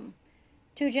minimum.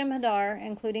 Two Jem'Hadar,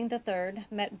 including the third,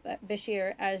 met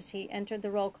Bashir as he entered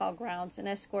the roll call grounds and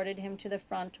escorted him to the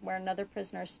front where another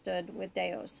prisoner stood with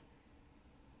Deos.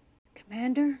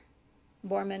 Commander?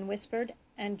 Borman whispered,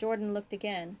 and Jordan looked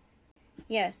again.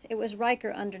 Yes, it was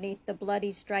Riker underneath the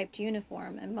bloody striped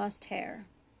uniform and mussed hair.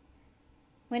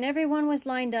 When everyone was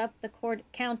lined up, the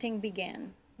counting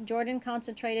began. Jordan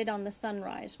concentrated on the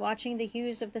sunrise, watching the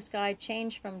hues of the sky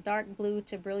change from dark blue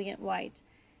to brilliant white,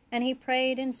 and he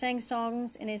prayed and sang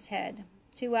songs in his head.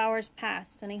 2 hours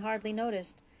passed, and he hardly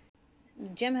noticed. The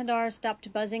Jem'Hadar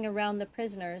stopped buzzing around the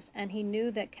prisoners, and he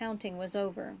knew that counting was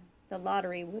over. The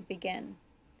lottery would begin.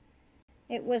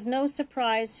 It was no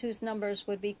surprise whose numbers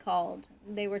would be called.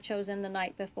 They were chosen the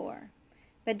night before.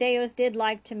 But Deos did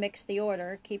like to mix the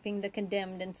order, keeping the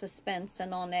condemned in suspense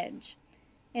and on edge.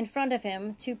 In front of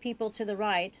him, 2 people to the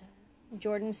right,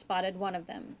 Jordan spotted one of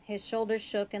them. His shoulders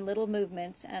shook in little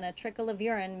movements, and a trickle of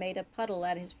urine made a puddle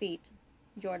at his feet.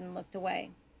 Jordan looked away.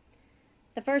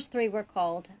 The first 3 were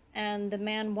called, and the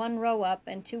man 1 row up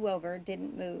and 2 over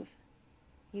didn't move.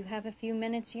 You have a few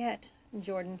minutes yet,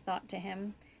 Jordan thought to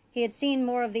him. He had seen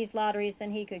more of these lotteries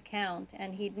than he could count,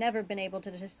 and he'd never been able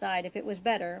to decide if it was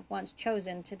better, once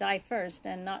chosen, to die first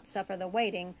and not suffer the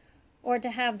waiting, or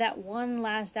to have that one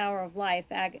last hour of life,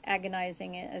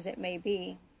 agonizing as it may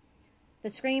be. The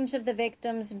screams of the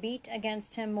victims beat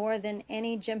against him more than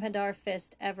any Jem'Hadar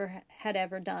fist had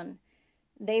ever done.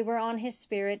 They were on his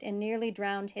spirit and nearly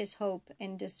drowned his hope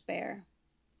in despair.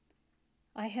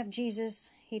 I have Jesus,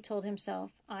 he told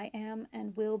himself. I am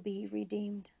and will be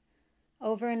redeemed.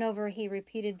 Over and over he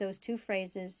repeated those 2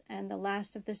 phrases, and the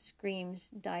last of the screams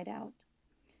died out.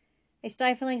 A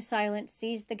stifling silence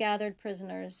seized the gathered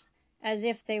prisoners, as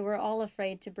if they were all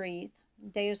afraid to breathe.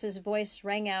 Deus's voice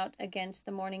rang out against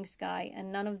the morning sky,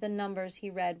 and none of the numbers he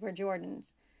read were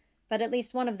Jordan's. But at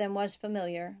least one of them was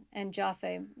familiar, and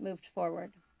Jaffe moved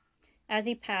forward. As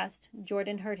he passed,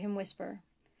 Jordan heard him whisper,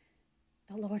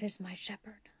 The Lord is my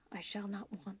shepherd, I shall not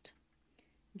want.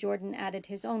 Jordan added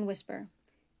his own whisper,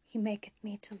 He maketh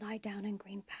me to lie down in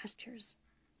green pastures.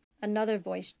 Another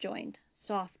voice joined,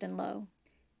 soft and low,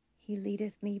 He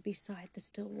leadeth me beside the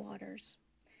still waters.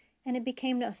 And it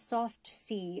became a soft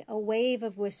sea, a wave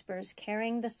of whispers,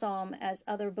 carrying the psalm as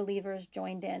other believers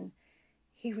joined in.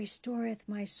 He restoreth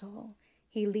my soul.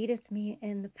 He leadeth me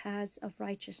in the paths of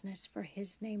righteousness for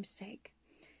his name's sake.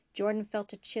 Jordan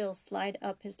felt a chill slide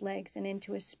up his legs and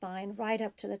into his spine, right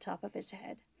up to the top of his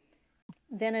head.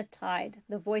 Then a tide.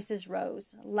 The voices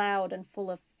rose, loud and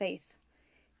full of faith.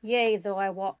 Yea, though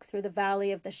I walk through the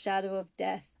valley of the shadow of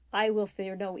death, I will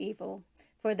fear no evil,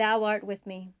 for thou art with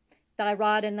me. Thy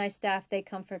rod and thy staff, they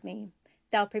comfort me.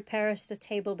 Thou preparest a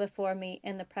table before me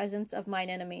in the presence of mine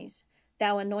enemies.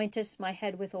 Thou anointest my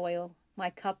head with oil.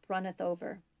 My cup runneth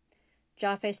over.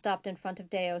 Jaffe stopped in front of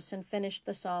Deus and finished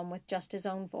the psalm with just his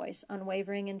own voice,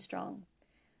 unwavering and strong.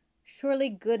 Surely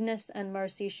goodness and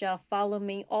mercy shall follow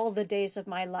me all the days of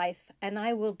my life, and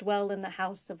I will dwell in the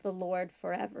house of the Lord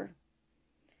forever.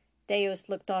 Deus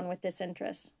looked on with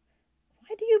disinterest.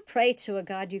 Why do you pray to a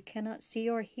God you cannot see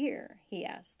or hear? He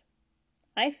asked.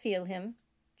 I feel him,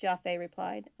 Jaffe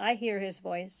replied. I hear his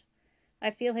voice.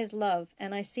 I feel his love,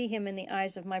 and I see him in the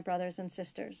eyes of my brothers and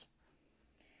sisters.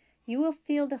 You will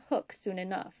feel the hook soon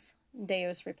enough,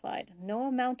 Deus replied. No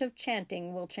amount of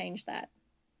chanting will change that.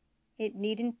 It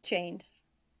needn't change,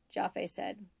 Jaffe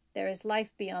said. There is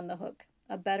life beyond the hook,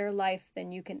 a better life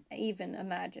than you can even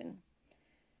imagine.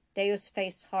 Deus'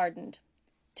 face hardened.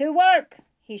 To work!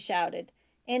 he shouted,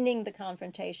 ending the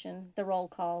confrontation, the roll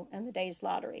call, and the day's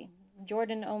lottery.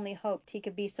 Jordan only hoped he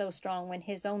could be so strong when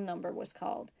his own number was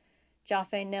called.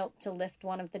 Jaffe knelt to lift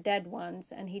one of the dead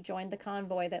ones, and he joined the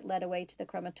convoy that led away to the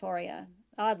crematoria.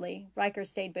 Oddly, Riker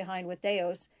stayed behind with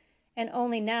Deos, and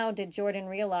only now did Jordan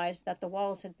realize that the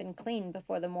walls had been cleaned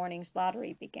before the morning's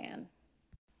lottery began.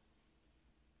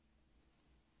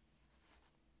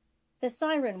 The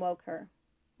siren woke her,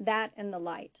 that and the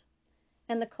light,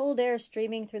 and the cold air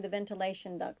streaming through the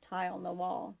ventilation duct high on the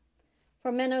wall.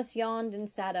 Formenos yawned and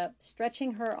sat up,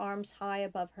 stretching her arms high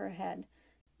above her head.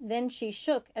 Then she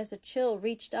shook as a chill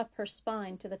reached up her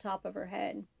spine to the top of her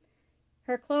head.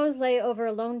 Her clothes lay over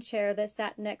a lone chair that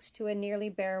sat next to a nearly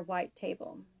bare white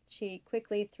table. She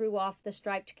quickly threw off the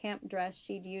striped camp dress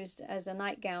she'd used as a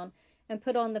nightgown and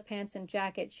put on the pants and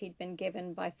jacket she'd been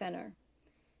given by Fenner.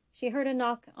 She heard a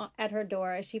knock at her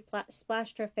door as she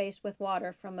splashed her face with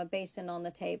water from a basin on the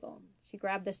table. She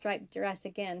grabbed the striped dress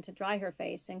again to dry her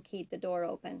face and keyed the door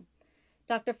open.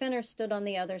 Dr. Fenner stood on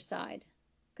the other side.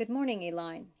 "Good morning,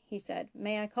 Eline," he said.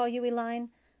 "May I call you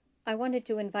Eline? I wanted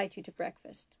to invite you to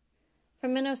breakfast."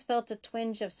 Formenos felt a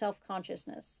twinge of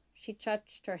self-consciousness. She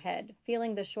touched her head,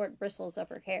 feeling the short bristles of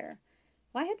her hair.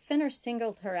 Why had Fenner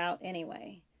singled her out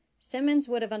anyway? Simmons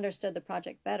would have understood the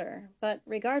project better, but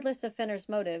regardless of Fenner's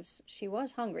motives, she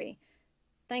was hungry.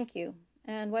 "Thank you.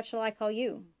 And what shall I call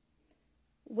you?"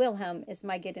 "Wilhelm is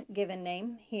my given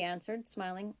name," he answered,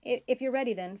 smiling. "If you're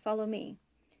ready, then, follow me."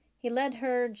 He led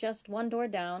her just one door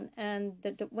down, and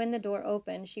when the door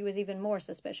opened, she was even more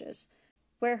suspicious.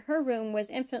 Where her room was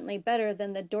infinitely better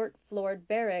than the dirt-floored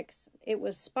barracks, it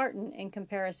was Spartan in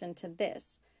comparison to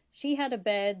this. She had a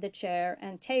bed, the chair,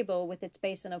 and table with its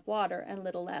basin of water and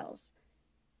little else.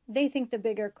 "They think the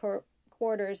bigger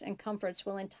quarters and comforts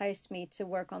will entice me to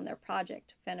work on their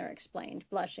project," Fenner explained,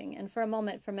 blushing, and for a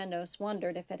moment Formenos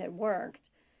wondered if it had worked.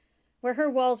 Where her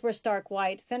walls were stark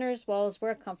white, Fenner's walls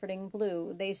were a comforting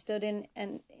blue. They stood in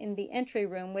the entry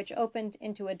room, which opened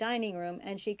into a dining room,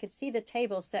 and she could see the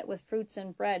table set with fruits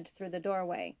and bread through the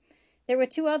doorway. There were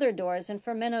two other doors, and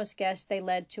Formenos guessed they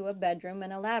led to a bedroom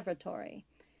and a lavatory.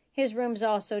 His rooms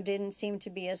also didn't seem to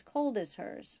be as cold as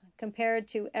hers. Compared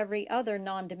to every other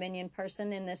non-Dominion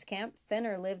person in this camp,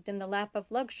 Fenner lived in the lap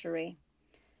of luxury.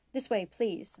 "This way,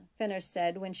 please," Fenner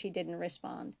said when she didn't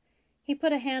respond. He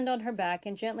put a hand on her back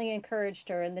and gently encouraged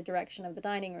her in the direction of the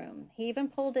dining room. He even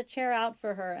pulled a chair out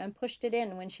for her and pushed it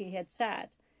in when she had sat.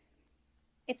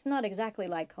 "It's not exactly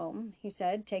like home," he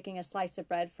said, taking a slice of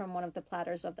bread from one of the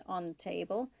platters on the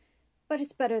table, "but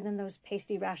it's better than those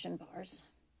pasty ration bars."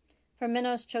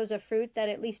 Formenos chose a fruit that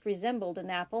at least resembled an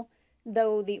apple,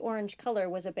 though the orange color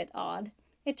was a bit odd.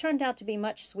 It turned out to be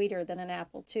much sweeter than an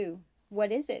apple, too.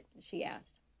 "What is it?" she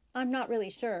asked. "I'm not really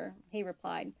sure," he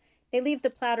replied. "They leave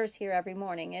the platters here every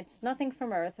morning. It's nothing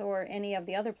from Earth or any of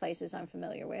the other places I'm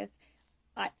familiar with.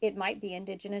 It might be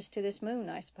indigenous to this moon,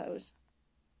 I suppose."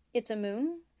 "It's a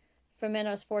moon?"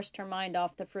 Formenos forced her mind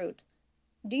off the fruit.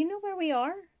 "Do you know where we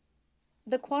are?"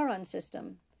 "The Quaron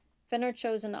system." Fenner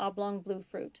chose an oblong blue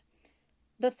fruit.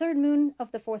 "The third moon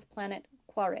of the fourth planet,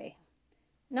 Quare.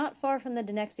 Not far from the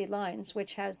Denexi lines,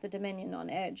 which has the Dominion on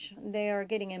edge. They are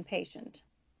getting impatient."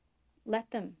 "Let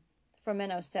them,"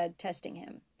 Formenos said, testing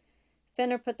him.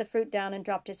 Fenner put the fruit down and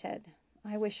dropped his head.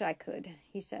 "I wish I could,"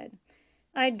 he said.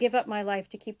 "I'd give up my life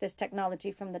to keep this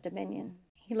technology from the Dominion."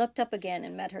 He looked up again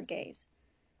and met her gaze.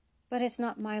 "But it's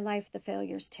not my life the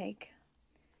failures take."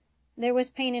 There was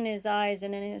pain in his eyes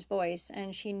and in his voice,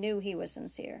 and she knew he was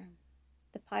sincere.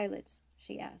 "The pilots?"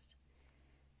 she asked.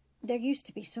 "There used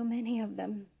to be so many of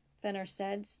them," Fenner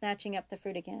said, snatching up the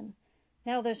fruit again.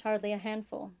 "Now there's hardly a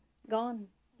handful. Gone.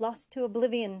 Lost to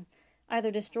oblivion. Either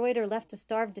destroyed or left to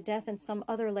starve to death in some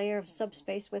other layer of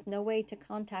subspace with no way to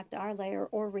contact our layer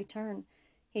or return."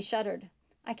 He shuddered.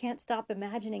 "I can't stop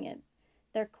imagining it.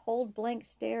 Their cold, blank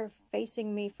stare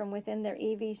facing me from within their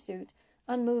EV suit,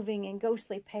 unmoving and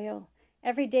ghostly pale.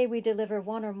 Every day we deliver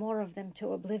one or more of them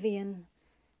to oblivion."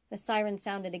 The siren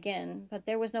sounded again, but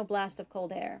there was no blast of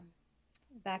cold air.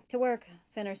 "Back to work,"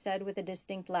 Fenner said with a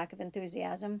distinct lack of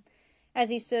enthusiasm. As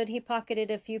he stood, he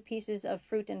pocketed a few pieces of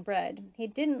fruit and bread. He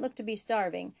didn't look to be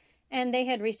starving, and they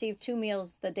had received 2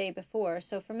 meals the day before,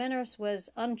 so Formenos was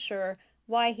unsure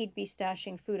why he'd be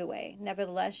stashing food away.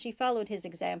 Nevertheless, she followed his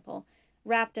example,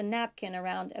 wrapped a napkin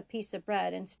around a piece of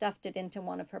bread, and stuffed it into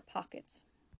one of her pockets.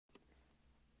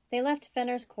 They left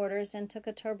Fenner's quarters and took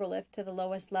a turbolift to the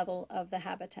lowest level of the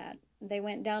habitat. They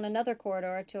went down another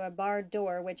corridor to a barred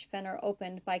door which Fenner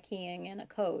opened by keying in a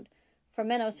code.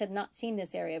 Formenos had not seen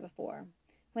this area before.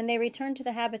 When they returned to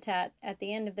the habitat at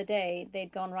the end of the day,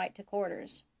 they'd gone right to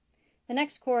quarters. The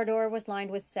next corridor was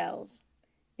lined with cells.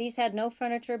 These had no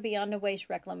furniture beyond a waste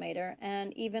reclamator,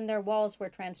 and even their walls were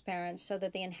transparent so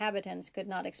that the inhabitants could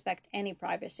not expect any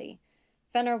privacy.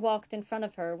 Fenner walked in front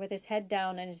of her, with his head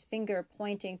down and his finger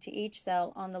pointing to each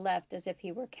cell on the left as if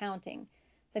he were counting.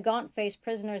 The gaunt-faced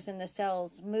prisoners in the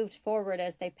cells moved forward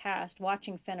as they passed,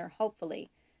 watching Fenner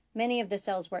hopefully. Many of the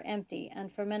cells were empty,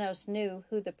 and Firminos knew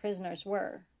who the prisoners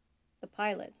were. The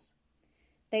pilots.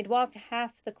 They'd walked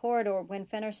half the corridor when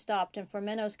Fenner stopped, and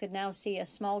Firminos could now see a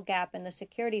small gap in the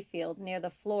security field near the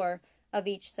floor of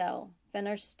each cell.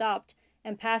 Fenner stopped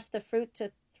and passed the fruit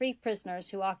to 3 prisoners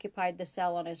who occupied the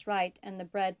cell on his right and the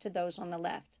bread to those on the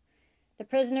left. The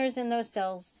prisoners in those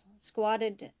cells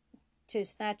squatted to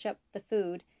snatch up the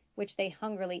food, which they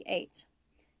hungrily ate.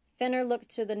 Fenner looked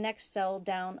to the next cell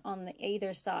down on the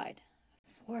either side.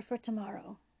 4 for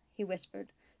tomorrow, he whispered.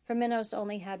 Firminos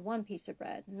only had 1 piece of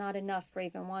bread, not enough for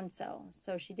even 1 cell,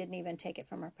 so she didn't even take it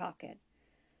from her pocket.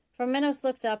 Firminos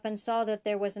looked up and saw that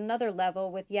there was another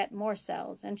level with yet more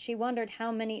cells, and she wondered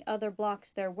how many other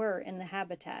blocks there were in the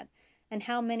habitat, and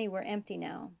how many were empty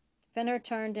now. Fenner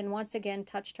turned and once again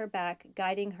touched her back,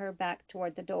 guiding her back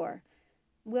toward the door.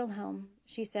 "Wilhelm,"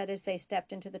 she said as they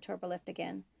stepped into the turbolift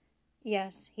again.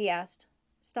 "Yes," he asked.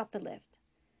 "Stop the lift."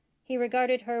 He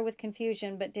regarded her with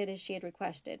confusion, but did as she had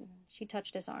requested. She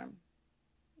touched his arm.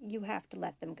 "You have to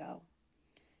let them go."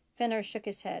 Fenner shook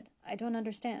his head. "I don't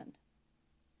understand."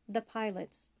 "The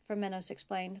pilots," Firminos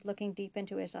explained, looking deep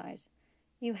into his eyes.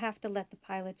 "You have to let the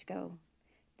pilots go.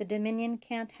 The Dominion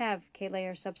can't have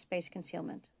K-layer subspace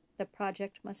concealment. The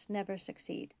project must never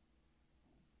succeed."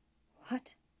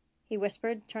 "What?" he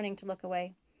whispered, turning to look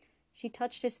away. She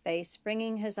touched his face,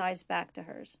 bringing his eyes back to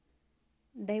hers.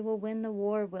 "They will win the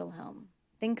war, Wilhelm.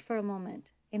 Think for a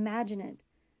moment. Imagine it.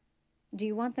 Do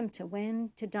you want them to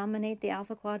win, to dominate the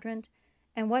Alpha Quadrant?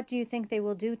 And what do you think they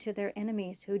will do to their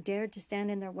enemies who dared to stand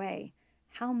in their way?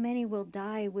 How many will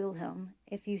die, Wilhelm,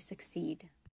 if you succeed?"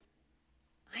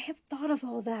 "I have thought of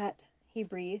all that," he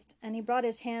breathed, and he brought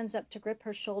his hands up to grip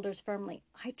her shoulders firmly.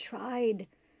 "I tried.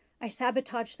 I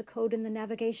sabotaged the code in the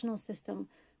navigational system.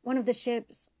 One of the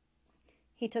ships—"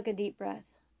 He took a deep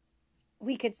breath.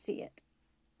 "We could see it,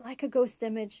 like a ghost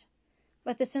image,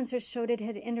 but the sensors showed it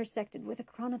had intersected with a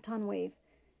chronoton wave.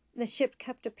 The ship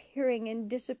kept appearing and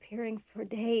disappearing for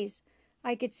days.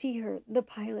 I could see her, the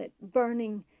pilot,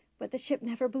 burning, but the ship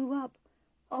never blew up.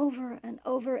 Over and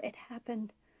over it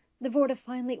happened. The Vorta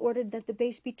finally ordered that the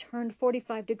base be turned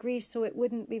 45 degrees so it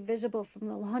wouldn't be visible from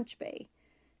the launch bay.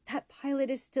 That pilot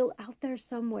is still out there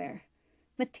somewhere.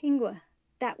 Matingwa,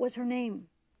 that was her name."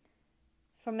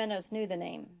 Firminos knew the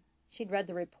name. She'd read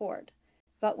the report.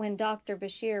 But when Dr.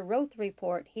 Bashir wrote the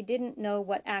report, he didn't know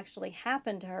what actually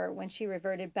happened to her when she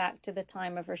reverted back to the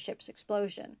time of her ship's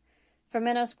explosion.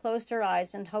 Firminos closed her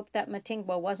eyes and hoped that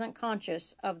Matingwa wasn't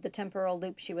conscious of the temporal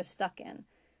loop she was stuck in.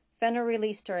 Fenner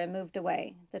released her and moved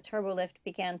away. The turbolift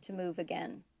began to move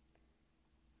again.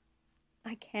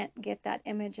 "I can't get that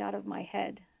image out of my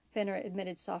head," Fenner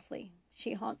admitted softly.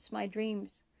 "She haunts my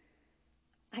dreams.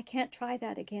 I can't try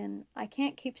that again. I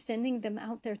can't keep sending them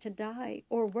out there to die,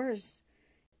 or worse.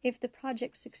 If the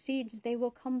project succeeds, they will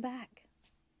come back."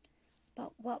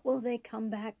 "But what will they come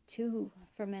back to?"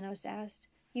 Firminos asked.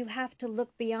 "You have to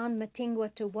look beyond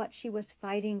Matingwa to what she was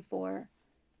fighting for."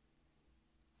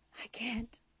 "I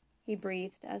can't," he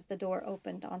breathed as the door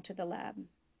opened onto the lab.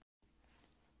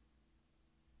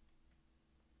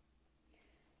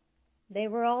 They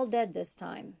were all dead this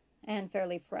time, and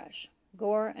fairly fresh.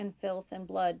 Gore and filth and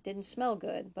blood didn't smell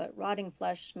good, but rotting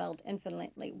flesh smelled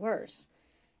infinitely worse.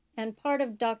 And part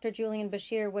of Dr. Julian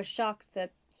Bashir was shocked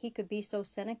that he could be so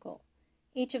cynical.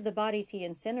 Each of the bodies he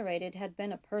incinerated had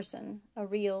been a person, a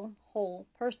real, whole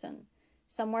person.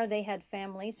 Somewhere they had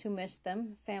families who missed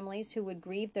them, families who would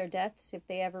grieve their deaths if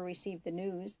they ever received the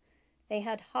news. They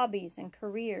had hobbies and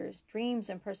careers, dreams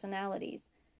and personalities,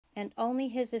 and only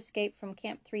his escape from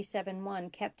Camp 371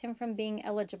 kept him from being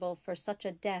eligible for such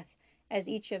a death as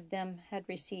each of them had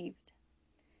received.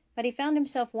 But he found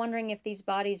himself wondering if these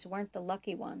bodies weren't the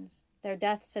lucky ones. Their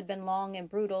deaths had been long and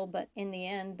brutal, but in the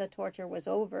end, the torture was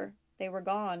over. They were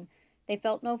gone. They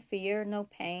felt no fear, no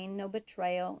pain, no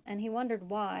betrayal, and he wondered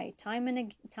why, time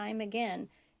and time again,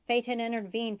 fate had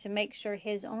intervened to make sure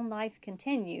his own life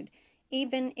continued,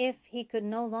 even if he could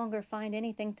no longer find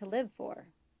anything to live for.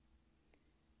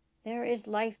 "There is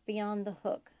life beyond the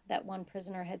hook," that one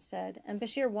prisoner had said, and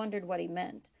Bashir wondered what he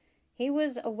meant. He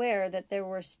was aware that there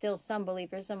were still some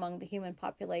believers among the human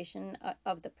population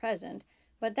of the present,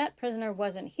 but that prisoner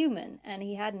wasn't human, and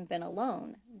he hadn't been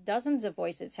alone. Dozens of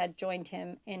voices had joined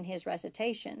him in his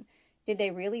recitation. Did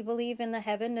they really believe in the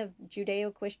heaven of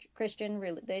Judeo-Christian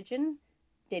religion?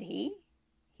 Did he?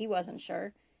 He wasn't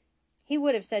sure. He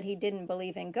would have said he didn't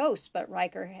believe in ghosts, but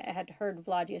Riker had heard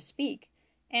Vladya speak,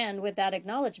 and with that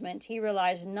acknowledgment he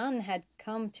realized none had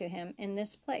come to him in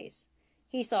this place.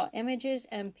 He saw images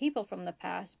and people from the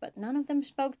past, but none of them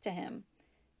spoke to him,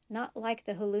 not like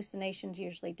the hallucinations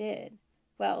usually did.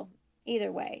 Well,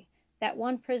 either way, that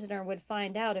one prisoner would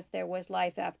find out if there was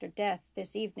life after death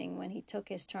this evening when he took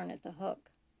his turn at the hook.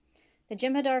 The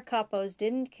Jem'Hadar Kapos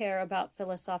didn't care about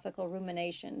philosophical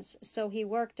ruminations, so he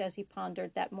worked as he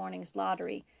pondered that morning's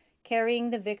lottery, carrying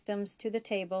the victims to the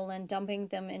table and dumping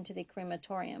them into the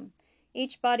crematorium.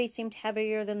 Each body seemed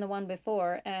heavier than the one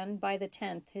before, and by the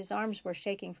 10th his arms were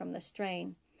shaking from the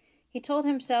strain. He told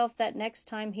himself that next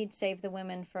time he'd save the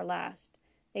women for last.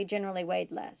 They generally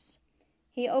weighed less.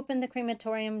 He opened the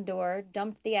crematorium door,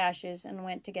 dumped the ashes, and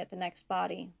went to get the next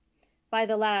body. By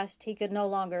the last, he could no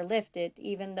longer lift it,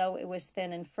 even though it was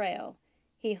thin and frail.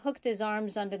 He hooked his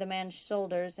arms under the man's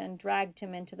shoulders and dragged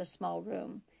him into the small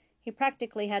room. He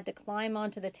practically had to climb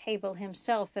onto the table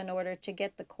himself in order to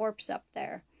get the corpse up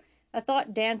there. A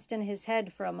thought danced in his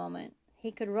head for a moment.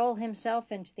 He could roll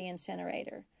himself into the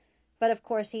incinerator. But of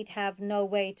course he'd have no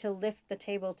way to lift the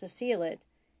table to seal it.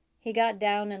 He got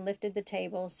down and lifted the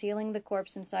table, sealing the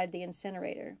corpse inside the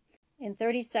incinerator. In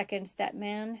 30 seconds, that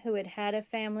man who had had a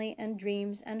family and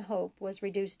dreams and hope was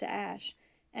reduced to ash,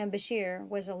 and Bashir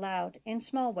was allowed, in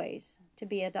small ways, to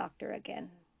be a doctor again.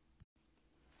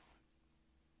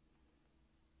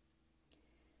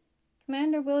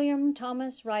 Commander William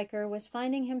Thomas Riker was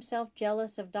finding himself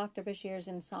jealous of Dr. Bashir's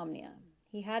insomnia.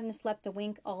 He hadn't slept a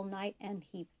wink all night, and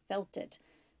he felt it.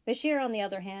 Bashir, on the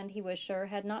other hand, he was sure,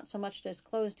 had not so much as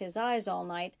closed his eyes all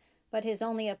night, but his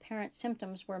only apparent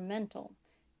symptoms were mental.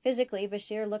 Physically,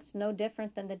 Bashir looked no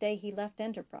different than the day he left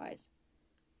Enterprise.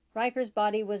 Riker's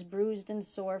body was bruised and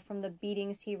sore from the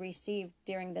beatings he received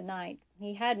during the night.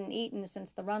 He hadn't eaten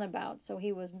since the runabout, so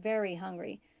he was very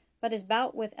hungry, but his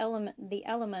bout with the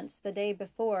elements the day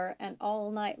before and all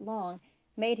night long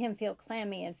made him feel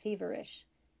clammy and feverish.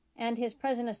 And his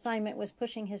present assignment was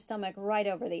pushing his stomach right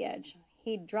over the edge.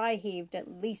 He'd dry-heaved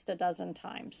at least a dozen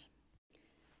times.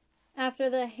 After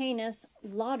the heinous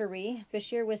lottery,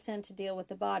 Bashir was sent to deal with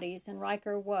the bodies, and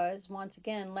Riker was, once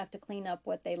again, left to clean up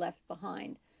what they left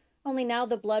behind. Only now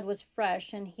the blood was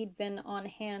fresh, and he'd been on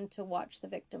hand to watch the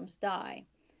victims die.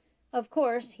 Of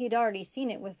course, he'd already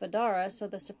seen it with Vidara, so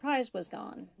the surprise was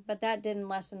gone, but that didn't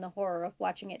lessen the horror of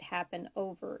watching it happen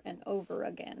over and over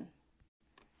again.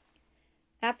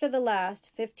 After the last,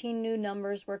 15 new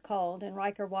numbers were called, and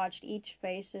Riker watched each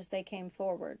face as they came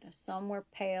forward. Some were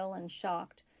pale and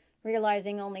shocked,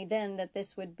 realizing only then that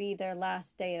this would be their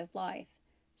last day of life.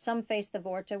 Some faced the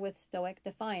Vorta with stoic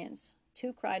defiance.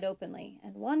 2 cried openly,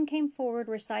 and 1 came forward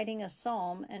reciting a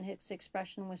psalm, and its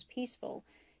expression was peaceful.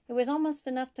 It was almost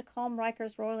enough to calm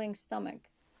Riker's roiling stomach.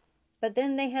 But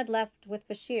then they had left with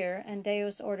Bashir, and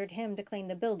Deus ordered him to clean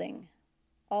the building.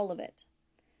 All of it.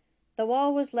 The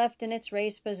wall was left in its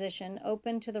raised position,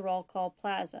 open to the roll call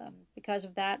plaza. Because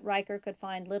of that, Riker could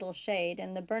find little shade,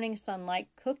 and the burning sunlight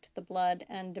cooked the blood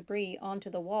and debris onto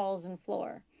the walls and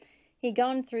floor. He'd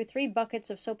gone through 3 buckets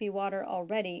of soapy water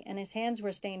already, and his hands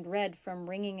were stained red from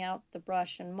wringing out the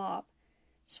brush and mop.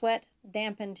 Sweat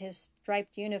dampened his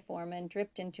striped uniform and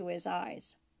dripped into his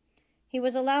eyes. He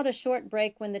was allowed a short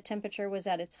break when the temperature was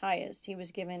at its highest. He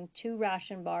was given 2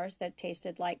 ration bars that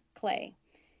tasted like clay.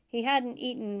 He hadn't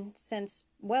eaten since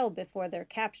well before their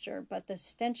capture, but the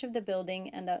stench of the building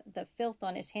and the filth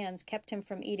on his hands kept him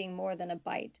from eating more than a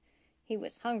bite. He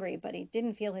was hungry, but he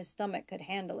didn't feel his stomach could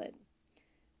handle it.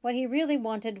 What he really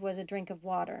wanted was a drink of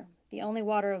water. The only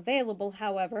water available,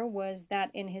 however, was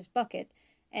that in his bucket,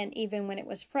 and even when it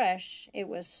was fresh, it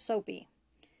was soapy.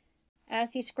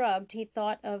 As he scrubbed, he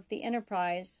thought of the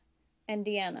Enterprise and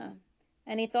Deanna,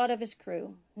 and he thought of his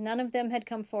crew. None of them had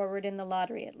come forward in the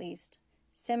lottery, at least.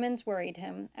 Simmons worried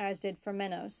him, as did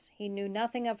Fermenos. He knew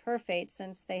nothing of her fate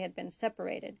since they had been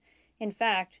separated. In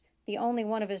fact, the only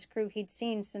one of his crew he'd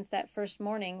seen since that first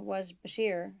morning was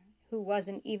Bashir, who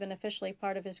wasn't even officially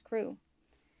part of his crew.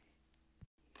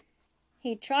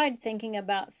 He tried thinking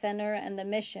about Fenner and the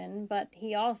mission, but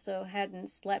he also hadn't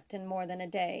slept in more than a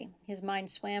day. His mind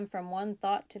swam from one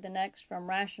thought to the next, from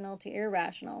rational to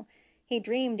irrational. He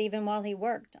dreamed even while he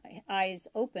worked, eyes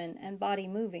open and body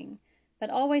moving. But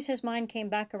always his mind came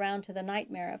back around to the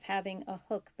nightmare of having a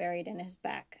hook buried in his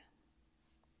back.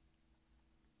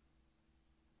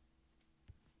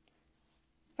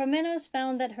 Fermenos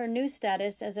found that her new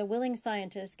status as a willing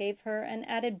scientist gave her an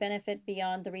added benefit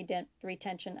beyond the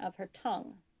retention of her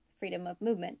tongue, freedom of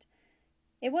movement.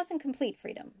 It wasn't complete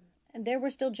freedom. There were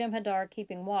still Jem'Hadar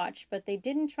keeping watch, but they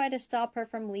didn't try to stop her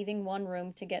from leaving one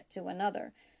room to get to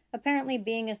another. Apparently,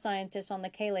 being a scientist on the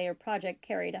K-Layer project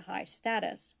carried a high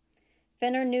status.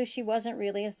 Fenner knew she wasn't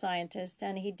really a scientist,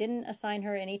 and he didn't assign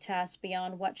her any tasks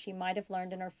beyond what she might have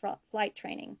learned in her flight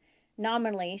training.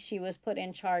 Nominally, she was put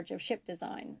in charge of ship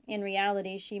design. In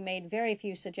reality, she made very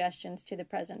few suggestions to the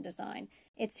present design.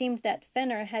 It seemed that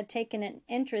Fenner had taken an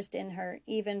interest in her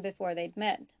even before they'd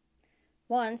met.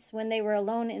 Once, when they were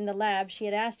alone in the lab, she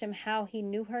had asked him how he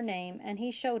knew her name, and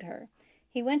he showed her.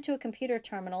 He went to a computer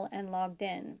terminal and logged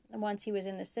in. Once he was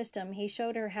in the system, he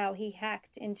showed her how he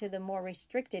hacked into the more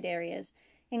restricted areas,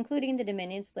 including the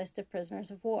Dominion's list of prisoners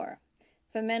of war.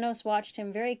 Fomenos watched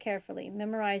him very carefully,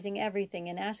 memorizing everything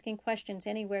and asking questions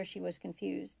anywhere she was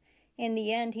confused. In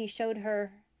the end, he showed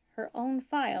her her own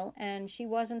file, and she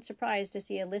wasn't surprised to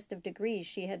see a list of degrees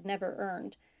she had never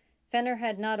earned. Fenner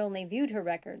had not only viewed her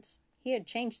records, he had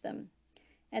changed them.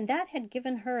 And that had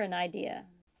given her an idea.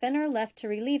 Fenner left to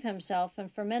relieve himself,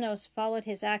 and Fomenos followed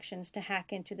his actions to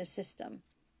hack into the system.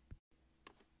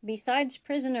 Besides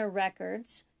prisoner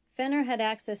records, Fenner had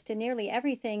access to nearly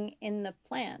everything in the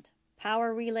plant.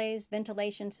 Power relays,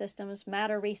 ventilation systems,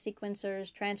 matter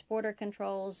resequencers, transporter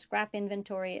controls, scrap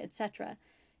inventory, etc.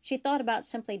 She thought about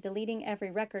simply deleting every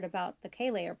record about the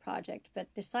K-Layer project,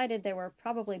 but decided there were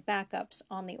probably backups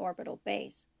on the orbital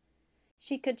base.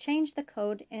 She could change the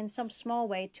code in some small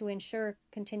way to ensure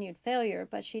continued failure,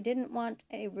 but she didn't want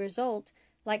a result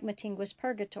like Matingua's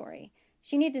purgatory.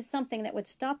 She needed something that would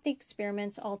stop the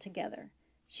experiments altogether.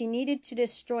 She needed to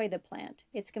destroy the plant,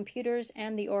 its computers,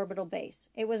 and the orbital base.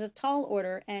 It was a tall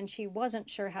order, and she wasn't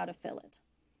sure how to fill it.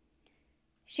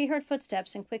 She heard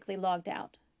footsteps and quickly logged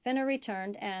out. Fenner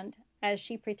returned, and, as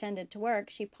she pretended to work,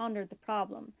 she pondered the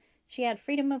problem. She had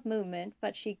freedom of movement,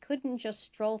 but she couldn't just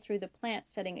stroll through the plant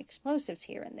setting explosives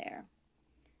here and there.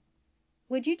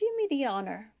 "Would you do me the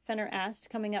honor," Fenner asked,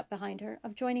 coming up behind her,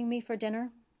 "of joining me for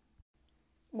dinner?"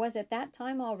 Was it that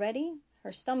time already?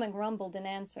 Her stomach rumbled in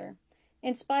answer.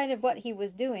 In spite of what he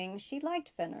was doing, she liked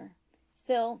Fenner.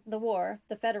 Still, the war,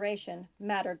 the Federation,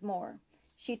 mattered more.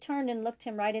 She turned and looked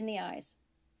him right in the eyes.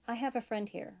 "I have a friend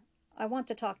here. I want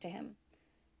to talk to him."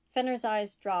 Fenner's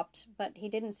eyes dropped, but he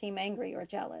didn't seem angry or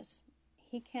jealous.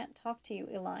 "He can't talk to you,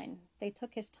 Elaine. They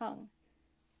took his tongue."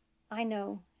 "I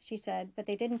know," she said, "but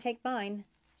they didn't take mine."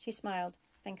 She smiled.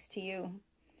 "Thanks to you."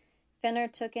 Fenner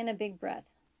took in a big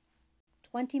breath.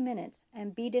 20 minutes,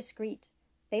 and be discreet.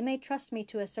 They may trust me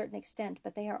to a certain extent,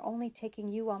 but they are only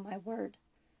taking you on my word."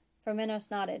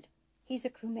 Fomenos nodded. "He's a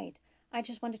crewmate. I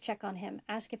just want to check on him,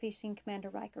 ask if he's seen Commander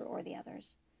Riker or the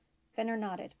others." Fenner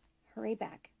nodded. "Hurry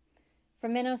back."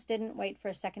 Fomenos didn't wait for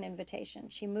a second invitation.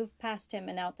 She moved past him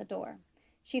and out the door.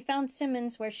 She found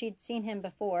Simmons where she'd seen him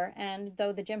before, and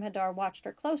though the Jem'Hadar watched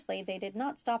her closely, they did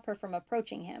not stop her from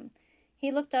approaching him.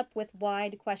 He looked up with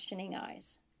wide, questioning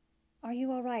eyes. "Are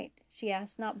you all right?" she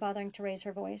asked, not bothering to raise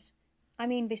her voice. "I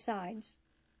mean, besides."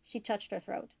 She touched her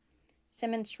throat.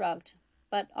 Simmons shrugged,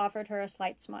 but offered her a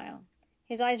slight smile.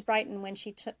 His eyes brightened when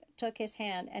she took his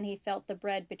hand, and he felt the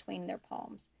bread between their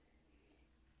palms.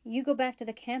 "You go back to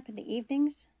the camp in the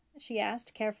evenings?" she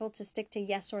asked, careful to stick to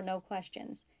yes or no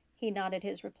questions. He nodded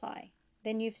his reply.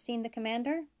 "Then you've seen the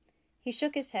commander?" He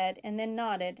shook his head, and then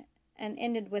nodded, and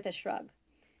ended with a shrug.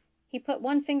 He put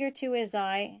one finger to his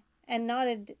eye and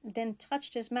nodded, then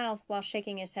touched his mouth while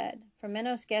shaking his head.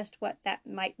 Fomenos guessed what that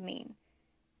might mean.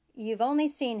 "You've only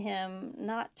seen him,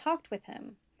 not talked with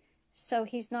him. So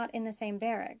he's not in the same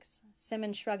barracks."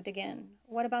 Simmons shrugged again.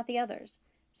 "What about the others?"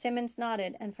 Simmons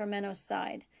nodded, and Fomenos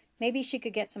sighed. Maybe she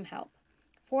could get some help.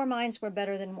 4 minds were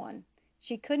better than 1.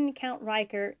 She couldn't count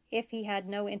Riker if he had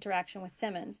no interaction with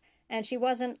Simmons, and she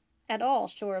wasn't at all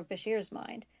sure of Bashir's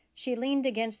mind. She leaned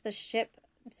against the ship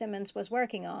Simmons was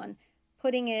working on,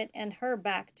 putting it and her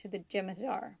back to the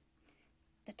Jem'Hadar.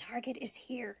 "The target is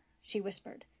here," she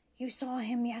whispered. "You saw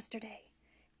him yesterday.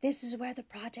 This is where the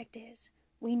project is.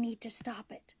 We need to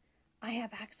stop it. I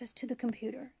have access to the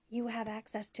computer. You have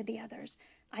access to the others.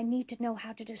 I need to know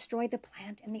how to destroy the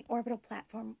plant and the orbital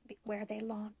platform where they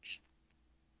launch."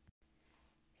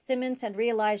 Simmons had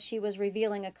realized she was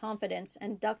revealing a confidence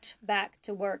and ducked back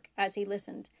to work as he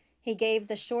listened. He gave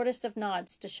the shortest of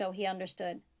nods to show he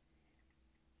understood.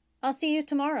 "I'll see you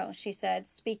tomorrow," she said,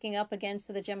 speaking up again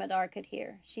so the Jem'Hadar could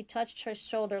hear. She touched his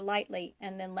shoulder lightly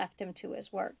and then left him to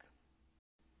his work.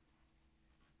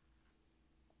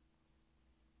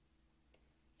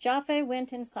 Jaffe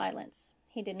went in silence.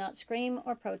 He did not scream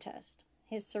or protest.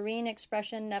 His serene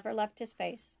expression never left his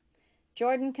face.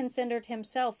 Jordan considered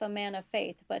himself a man of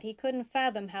faith, but he couldn't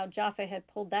fathom how Jaffe had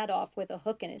pulled that off with a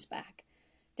hook in his back.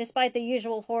 Despite the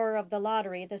usual horror of the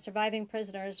lottery, the surviving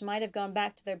prisoners might have gone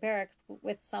back to their barracks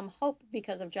with some hope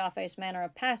because of Jaffe's manner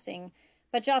of passing,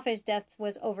 but Jaffe's death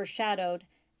was overshadowed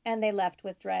and they left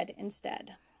with dread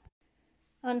instead.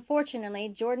 Unfortunately,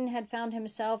 Jordan had found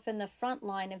himself in the front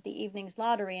line of the evening's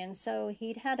lottery, and so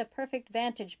he'd had a perfect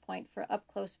vantage point for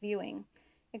up-close viewing,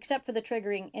 except for the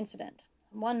triggering incident.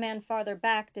 One man farther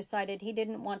back decided he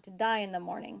didn't want to die in the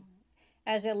morning.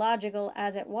 As illogical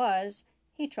as it was,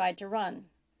 he tried to run.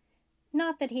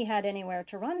 Not that he had anywhere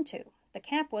to run to. The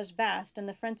camp was vast and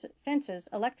the fences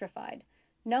electrified.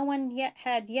 No one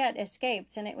had yet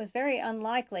escaped, and it was very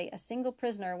unlikely a single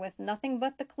prisoner with nothing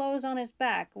but the clothes on his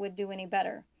back would do any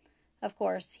better. Of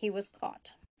course, he was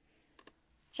caught.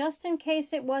 Just in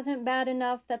case it wasn't bad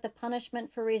enough that the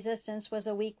punishment for resistance was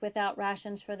a week without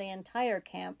rations for the entire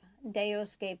camp,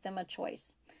 Deus gave them a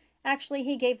choice. Actually,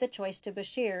 he gave the choice to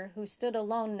Bashir, who stood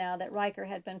alone now that Riker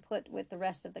had been put with the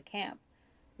rest of the camp.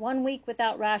 1 week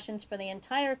without rations for the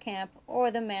entire camp, or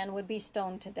the man would be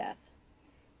stoned to death.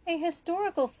 A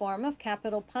historical form of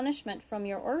capital punishment from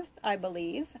your Earth, I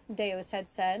believe, Deus had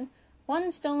said.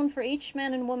 1 stone for each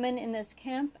man and woman in this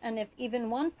camp, and if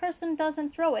even 1 person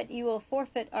doesn't throw it, you will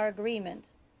forfeit our agreement.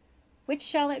 Which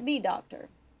shall it be, Doctor?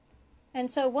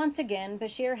 And so once again,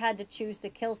 Bashir had to choose to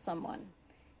kill someone.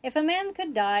 If a man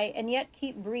could die and yet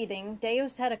keep breathing,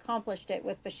 Deus had accomplished it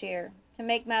with Bashir. To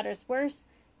make matters worse,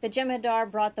 the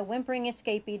Jem'Hadar brought the whimpering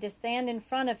escapee to stand in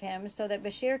front of him so that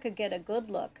Bashir could get a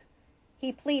good look.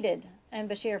 He pleaded, and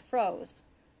Bashir froze.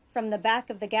 From the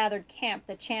back of the gathered camp,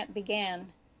 the chant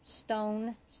began,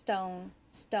 "Stone, stone,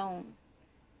 stone."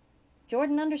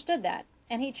 Jordan understood that,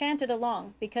 and he chanted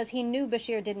along because he knew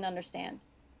Bashir didn't understand.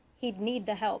 He'd need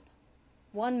the help.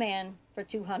 1 man for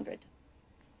 200.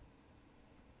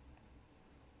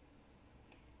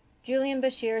 Julian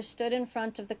Bashir stood in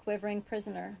front of the quivering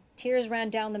prisoner. Tears ran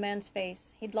down the man's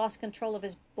face. He'd lost control of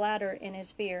his bladder in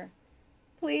his fear.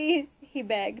 "Please," he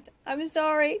begged. "I'm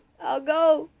sorry. I'll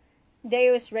go."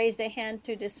 Deus raised a hand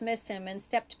to dismiss him and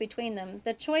stepped between them.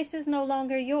 "The choice is no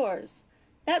longer yours.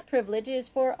 That privilege is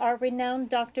for our renowned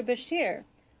Dr. Bashir.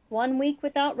 1 week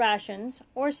without rations,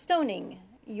 or stoning.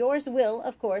 Yours will,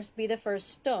 of course, be the first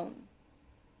stone."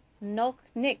 "Noch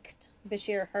nicht,"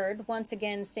 Bashir heard, once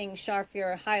again seeing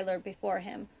Scharführer Heiler before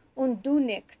him. "Und du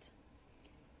nicht."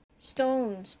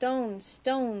 "Stone, stone,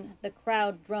 stone," the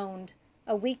crowd droned.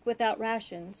 A week without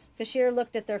rations. Bashir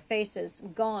looked at their faces,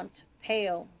 gaunt,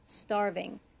 pale,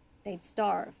 starving. They'd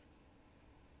starve.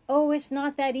 "Oh, it's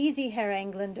not that easy, Herr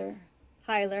Englander."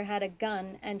 Heiler had a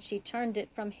gun, and she turned it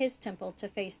from his temple to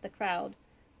face the crowd.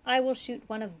 "I will shoot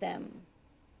one of them."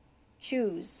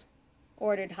 "Choose,"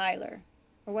 ordered Heiler.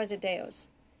 Or was it Deus?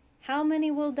 "How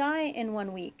many will die in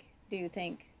 1 week, do you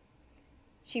think?"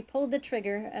 She pulled the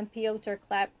trigger, and Piotr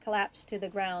collapsed to the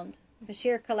ground.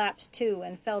 Bashir collapsed too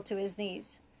and fell to his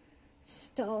knees.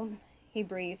 "Stone," he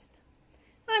breathed.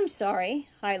 "I'm sorry,"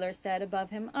 Heiler said above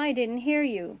him. "I didn't hear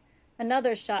you."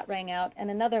 Another shot rang out,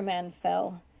 and another man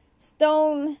fell.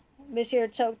 "Stone,"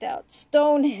 Bashir choked out.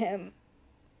 "Stone him."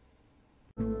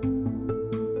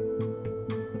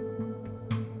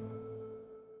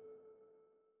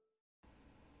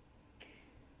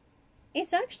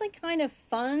 It's actually kind of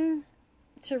fun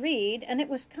to read, and it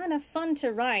was kind of fun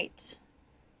to write.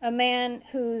 A man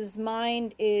whose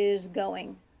mind is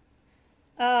going.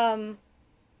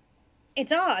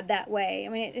 It's odd that way. I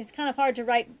mean, it's kind of hard to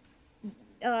write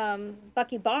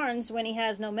Bucky Barnes when he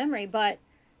has no memory, but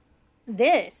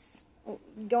this,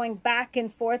 going back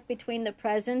and forth between the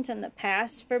present and the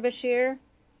past for Bashir,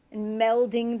 and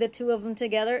melding the two of them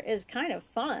together is kind of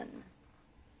fun.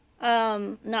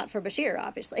 Not for Bashir,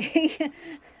 obviously.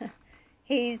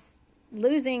 He's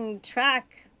losing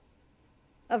track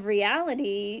of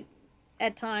reality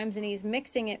at times, and he's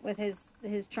mixing it with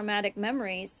his traumatic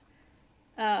memories.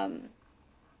 For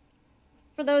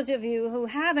those of you who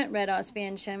haven't read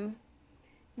Oswiecim,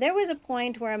 there was a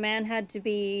point where a man had to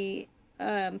be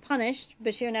punished.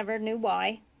 Bashir never knew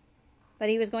why, but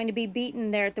he was going to be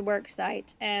beaten there at the work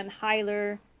site, and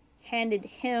Heiler handed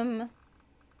him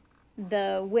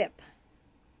the whip.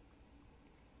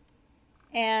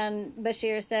 And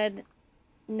Bashir said,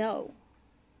 "No."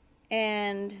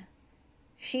 And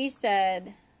she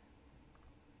said,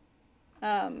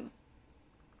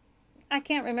 I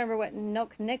can't remember what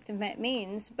 "noch nicht"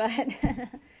 means, but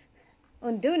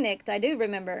 "und du nicht" I do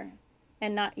remember,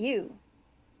 and not you.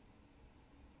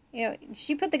 You know,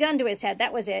 she put the gun to his head,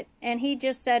 that was it. And he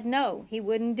just said no, he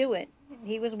wouldn't do it.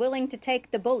 He was willing to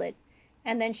take the bullet.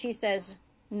 And then she says,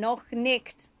 "noch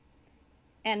nicht,"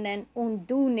 and then "und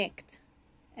du nicht,"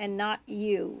 and not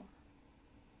you.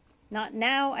 Not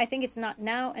now, I think it's not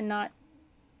now and not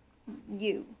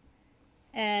you.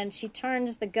 And she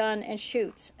turns the gun and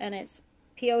shoots, and it's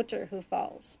Piotr who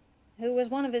falls, who was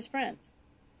one of his friends.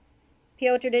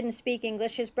 Piotr didn't speak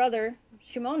English. His brother,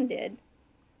 Shimon, did.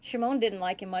 Shimon didn't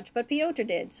like him much, but Piotr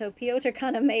did. So Piotr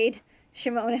kind of made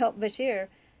Shimon help Bashir.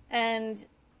 And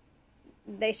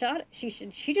they shot, she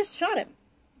just shot him.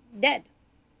 Dead.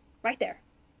 Right there.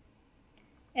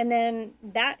 And then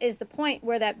that is the point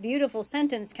where that beautiful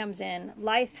sentence comes in.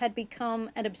 Life had become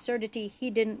an absurdity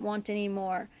he didn't want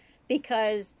anymore.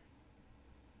 Because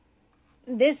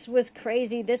this was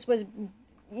crazy. This was,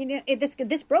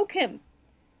 this broke him.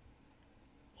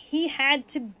 He had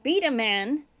to beat a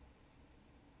man.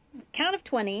 Count of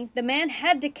 20. The man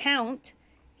had to count.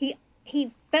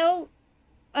 He fell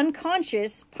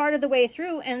unconscious part of the way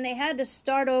through, and they had to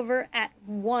start over at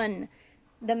 1.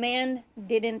 The man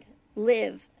didn't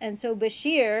live. And so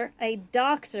Bashir, a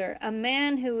doctor, a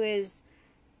man who is,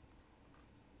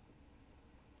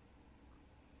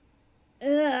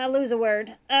 I lose a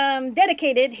word,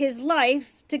 dedicated his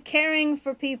life to caring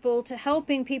for people, to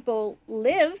helping people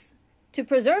live, to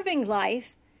preserving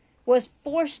life, was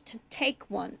forced to take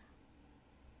one.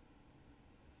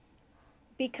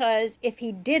 Because if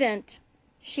he didn't,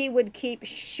 she would keep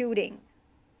shooting.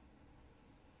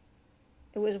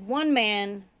 It was one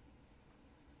man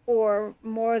or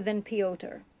more than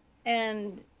Piotr.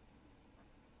 And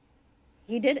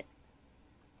he did it.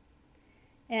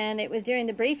 And it was during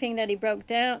the debriefing that he broke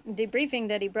down,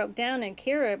 and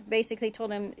Kira basically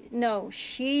told him, no,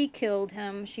 she killed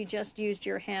him. She just used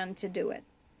your hand to do it.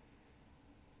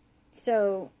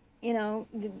 So,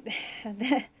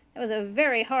 that was a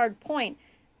very hard point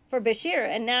for Bashir,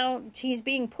 and now he's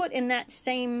being put in that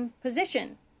same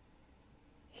position.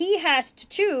 He has to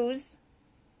choose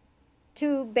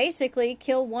to basically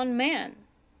kill one man.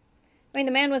 I mean,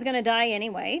 the man was going to die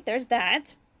anyway. There's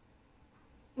that.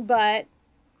 But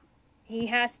he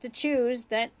has to choose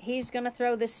that he's going to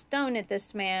throw this stone at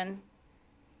this man,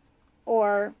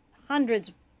 or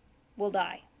hundreds will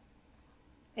die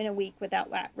in a week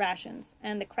without rations.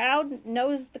 And the crowd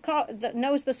knows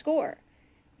the score.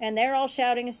 And they're all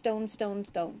shouting, stone, stone,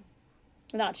 stone.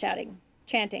 Not shouting,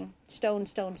 chanting, stone,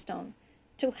 stone, stone,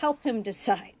 to help him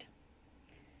decide.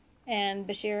 And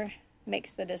Bashir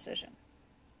makes the decision.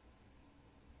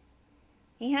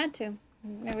 He had to.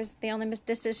 It was the only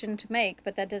decision to make,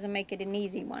 but that doesn't make it an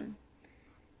easy one.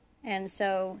 And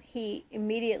so he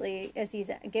immediately, as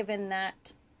he's given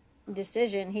that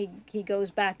decision, he goes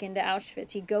back into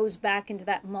Auschwitz. He goes back into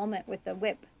that moment with the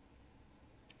whip.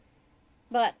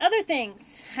 But other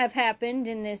things have happened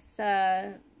in this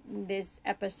this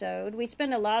episode. We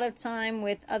spend a lot of time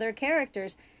with other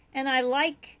characters, and I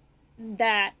like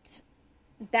that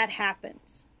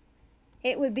happens.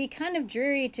 It would be kind of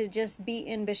dreary to just be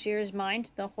in Bashir's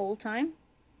mind the whole time.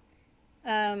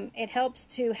 It helps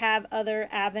to have other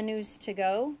avenues to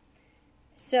go.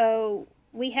 So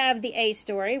we have the A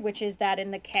story, which is that in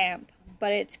the camp,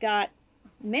 but it's got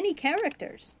many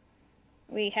characters.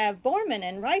 We have Bormann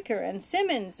and Riker and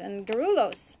Simmons and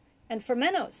Garulos and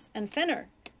Fermenos and Fenner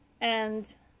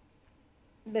and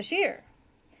Bashir.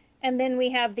 And then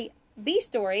we have the B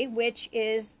story, which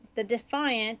is the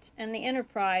Defiant and the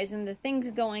Enterprise and the things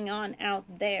going on out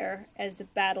there as the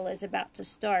battle is about to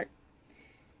start.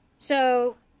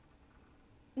 So,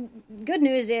 good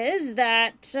news is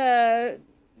that the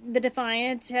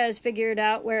Defiant has figured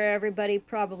out where everybody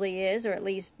probably is, or at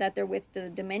least that they're with the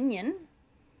Dominion.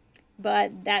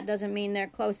 But that doesn't mean they're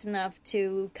close enough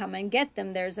to come and get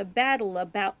them. There's a battle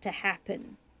about to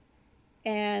happen.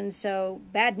 And so,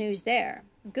 bad news there.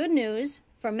 Good news,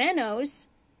 Fermenos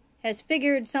has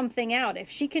figured something out.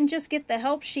 If she can just get the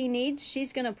help she needs,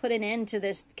 she's going to put an end to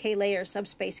this K-layer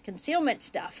subspace concealment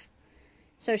stuff.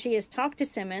 So she has talked to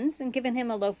Simmons and given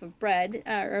him a loaf of bread,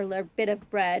 or a bit of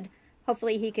bread.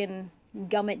 Hopefully he can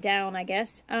gum it down, I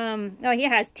guess. Oh, he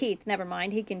has teeth. Never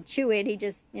mind. He can chew it. He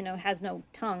just, has no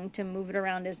tongue to move it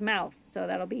around his mouth. So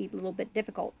that'll be a little bit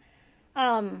difficult.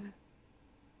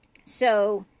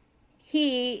 So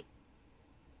he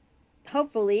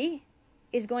hopefully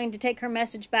is going to take her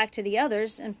message back to the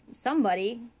others, and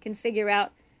somebody can figure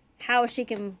out how she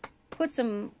can put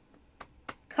some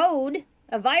code,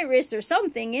 a virus or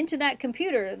something, into that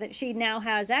computer that she now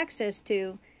has access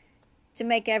to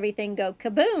make everything go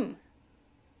kaboom.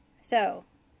 So,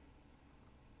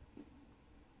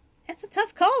 that's a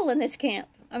tough call in this camp.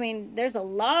 I mean, there's a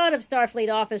lot of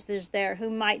Starfleet officers there who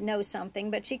might know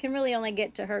something, but she can really only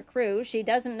get to her crew. She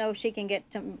doesn't know if she can get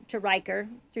to Riker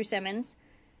through Simmons.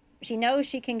 She knows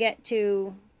she can get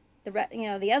to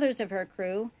the others of her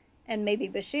crew and maybe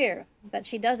Bashir, but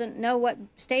she doesn't know what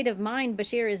state of mind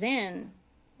Bashir is in.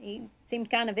 He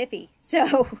seemed kind of iffy.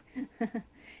 So,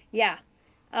 yeah.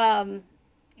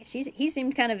 He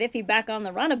seemed kind of iffy back on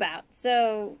the runabout.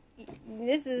 So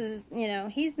this is,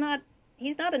 he's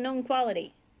he's not a known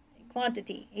quantity.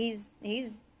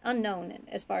 He's unknown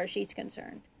as far as she's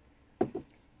concerned.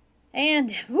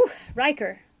 And whew,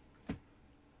 Riker.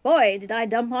 Boy, did I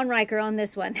dump on Riker on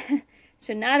this one.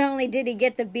 So not only did he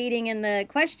get the beating and the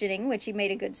questioning, which he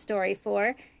made a good story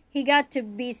for, he got to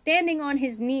be standing on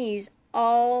his knees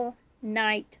all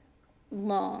night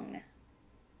long.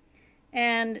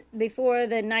 And before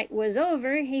the night was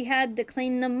over, he had to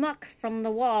clean the muck from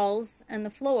the walls and the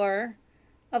floor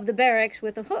of the barracks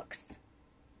with the hooks.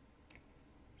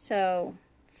 So,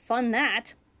 fun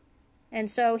that. And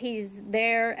so he's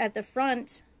there at the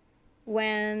front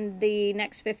when the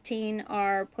next 15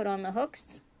 are put on the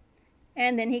hooks.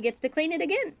 And then he gets to clean it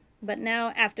again. But now,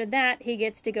 after that, he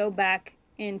gets to go back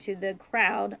into the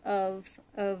crowd of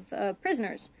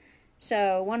prisoners.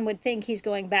 So one would think he's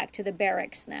going back to the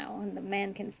barracks now, and the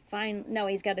man can no,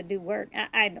 he's got to do work.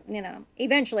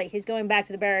 Eventually he's going back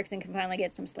to the barracks and can finally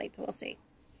get some sleep. We'll see.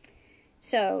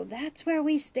 So that's where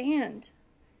we stand.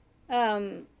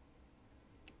 Just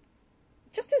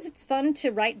as it's fun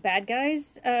to write bad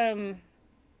guys,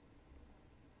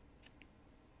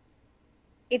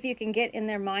 if you can get in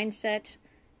their mindset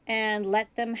and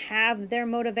let them have their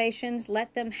motivations,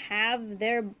 let them have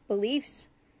their beliefs,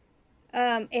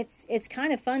 it's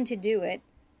kind of fun to do it.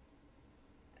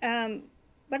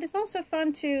 But it's also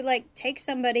fun to like take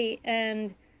somebody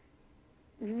and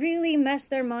really mess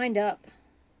their mind up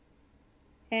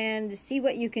and see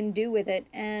what you can do with it.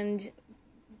 And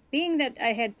being that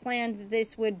I had planned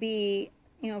this would be,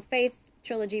 Faith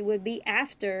trilogy would be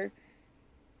after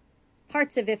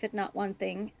parts of If It Not One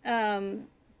Thing,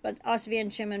 but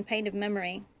Oswiecim and Pain of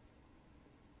Memory,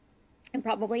 and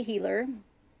probably Healer,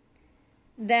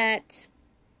 that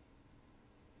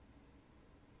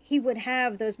he would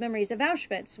have those memories of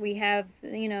Auschwitz. We have,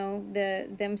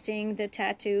 them seeing the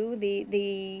tattoo,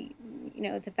 the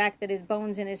fact that his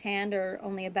bones in his hand are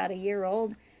only about a year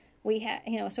old. We have,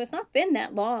 so it's not been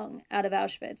that long out of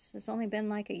Auschwitz. It's only been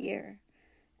like a year.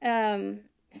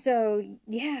 So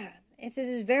yeah, that's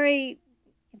a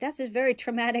very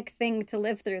traumatic thing to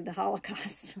live through, the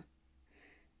Holocaust.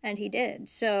 And he did.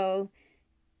 So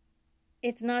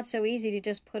it's not so easy to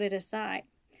just put it aside.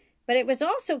 But it was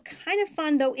also kind of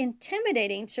fun, though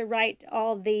intimidating, to write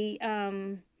all the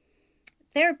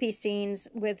therapy scenes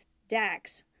with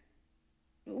Dax.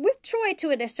 With Troy, to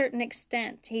a certain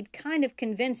extent, he'd kind of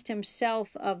convinced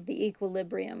himself of the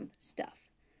equilibrium stuff.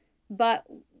 But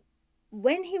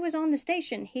when he was on the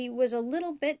station, he was a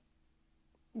little bit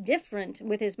different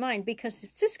with his mind because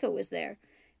Sisko was there.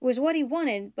 It was what he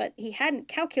wanted, but he hadn't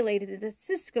calculated that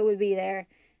Sisko would be there,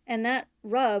 and that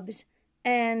rubs.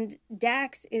 And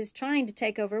Dax is trying to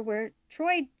take over where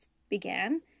Troy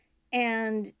began,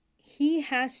 and he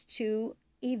has to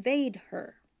evade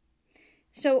her.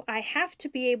 So I have to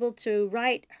be able to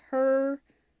write her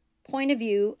point of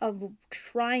view of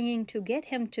trying to get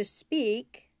him to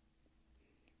speak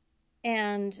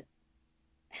and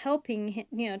helping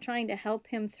him, trying to help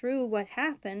him through what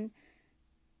happened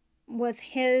with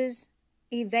his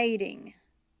evading.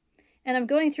 And I'm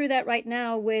going through that right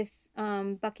now with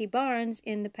Bucky Barnes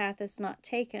in The Path That's Not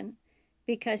Taken,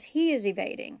 because he is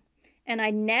evading. And I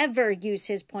never use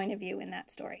his point of view in that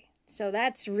story. So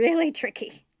that's really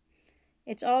tricky.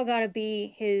 It's all got to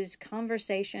be his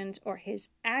conversations or his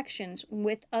actions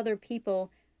with other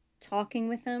people, talking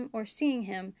with him or seeing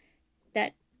him,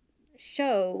 that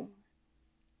show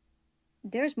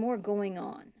there's more going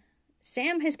on.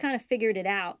 Sam has kind of figured it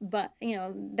out, but,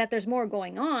 that there's more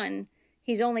going on.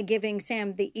 He's only giving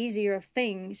Sam the easier of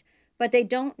things, but they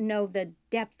don't know the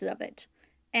depth of it.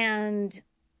 And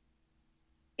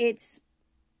it's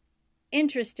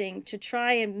interesting to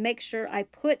try and make sure I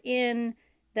put in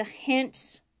the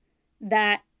hints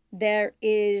that there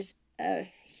is a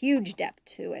huge depth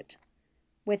to it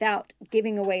without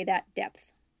giving away that depth,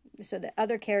 so that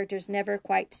other characters never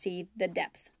quite see the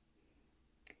depth.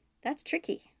 That's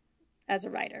tricky as a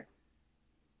writer.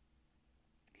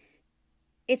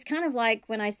 It's kind of like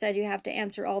when I said you have to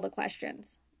answer all the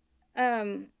questions,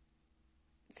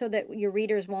 so that your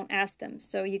readers won't ask them.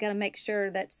 So you got to make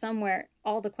sure that somewhere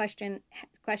all the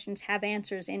questions have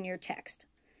answers in your text.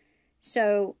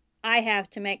 So I have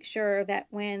to make sure that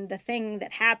when the thing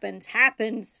that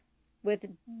happens with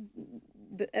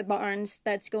Barnes,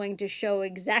 that's going to show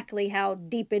exactly how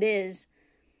deep it is,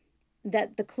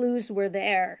 that the clues were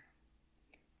there.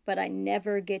 But I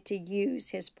never get to use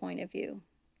his point of view.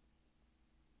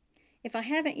 If I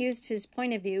haven't used his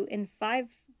point of view in 5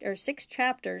 or 6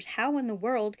 chapters, how in the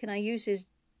world can I use his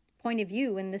point of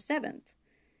view in the 7th?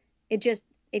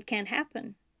 It can't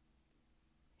happen.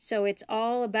 So it's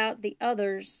all about the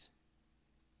others,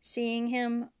 seeing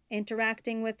him,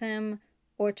 interacting with him,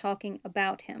 or talking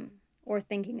about him or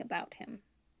thinking about him.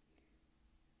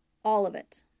 All of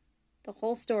it. The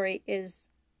whole story is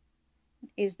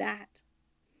that.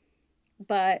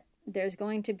 But there's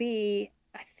going to be,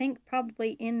 I think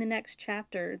probably in the next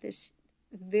chapter, this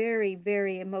very,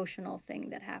 very emotional thing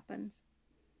that happens.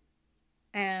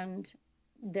 And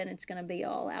then it's going to be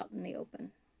all out in the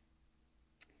open.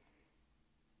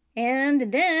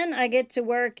 And then I get to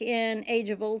work in Age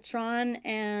of Ultron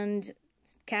and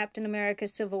Captain America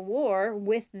Civil War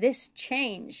with this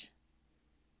change.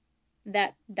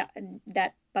 That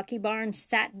Bucky Barnes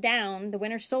sat down, the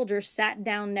Winter Soldier sat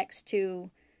down next to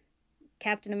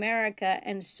Captain America,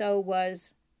 and so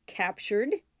was captured,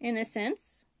 in a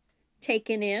sense,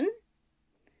 taken in,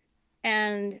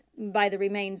 and by the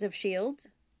remains of S.H.I.E.L.D.,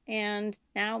 and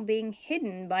now being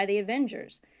hidden by the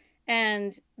Avengers.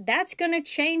 And that's going to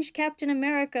change Captain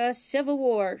America Civil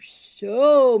War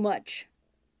so much.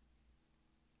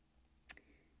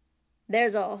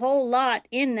 There's a whole lot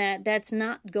in that that's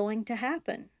not going to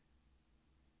happen.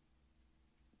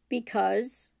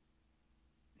 Because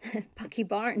Bucky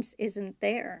Barnes isn't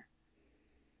there.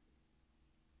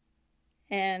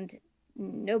 And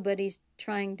nobody's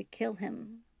trying to kill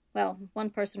him. Well, one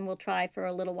person will try for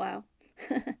a little while.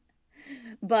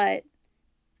 But,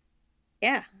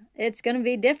 yeah, it's going to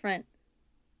be different.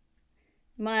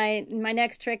 My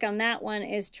next trick on that one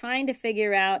is trying to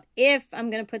figure out if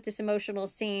I'm going to put this emotional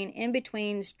scene in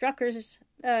between Strucker's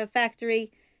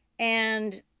factory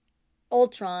and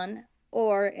Ultron,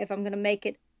 or if I'm going to make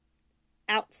it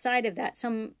outside of that,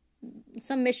 some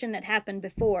mission that happened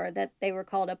before that they were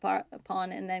called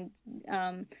upon, and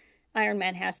then Iron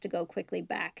Man has to go quickly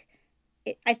back.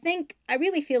 I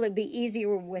really feel it'd be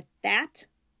easier with that,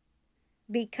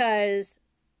 because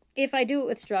if I do it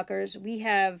with Struckers, we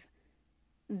have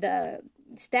the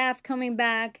staff coming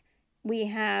back, we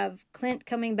have Clint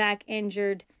coming back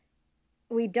injured.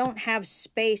 We don't have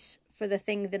space for the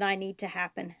thing that I need to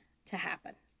happen.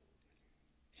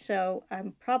 So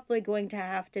I'm probably going to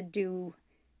have to do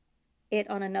it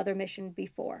on another mission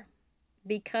before.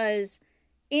 Because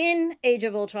in Age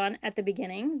of Ultron, at the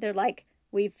beginning, they're like,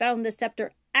 we've found the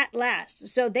scepter at last.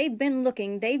 So they've been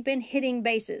looking, they've been hitting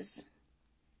bases.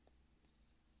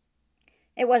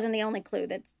 It wasn't the only clue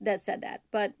that said that,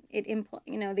 but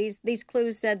these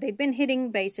clues said they've been hitting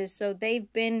bases, so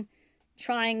they've been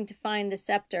trying to find the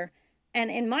scepter. And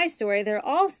in my story, they're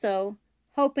also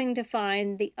hoping to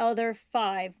find the other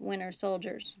 5 Winter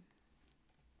Soldiers.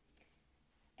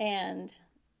 And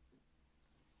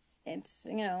it's,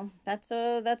 that's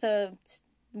a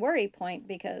worry point,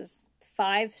 because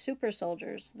 5 super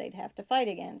soldiers they'd have to fight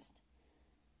against.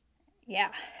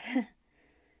 Yeah.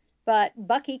 But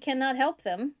Bucky cannot help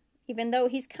them, even though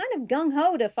he's kind of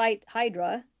gung-ho to fight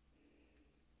Hydra.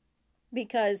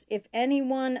 Because if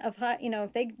anyone of,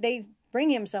 if they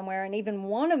bring him somewhere, and even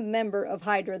one member of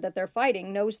Hydra that they're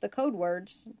fighting knows the code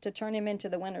words to turn him into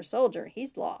the Winter Soldier,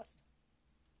 he's lost.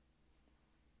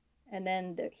 And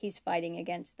then he's fighting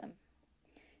against them.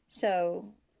 So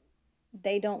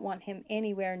they don't want him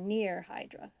anywhere near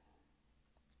Hydra,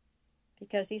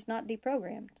 because he's not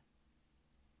deprogrammed.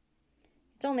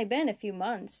 It's only been a few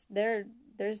months. They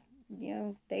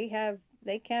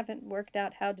haven't worked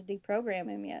out how to deprogram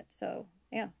him yet. So,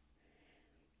 yeah.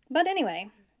 But anyway,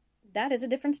 that is a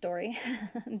different story.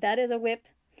 That is a whip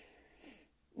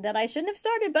that I shouldn't have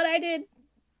started, but I did.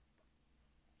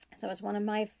 So it's one of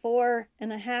my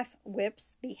 4.5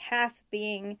 whips, the half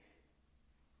being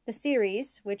the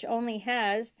series, which only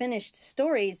has finished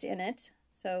stories in it.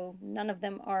 So none of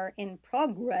them are in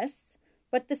progress,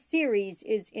 but the series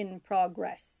is in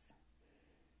progress.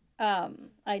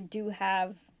 I do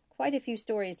have quite a few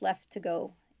stories left to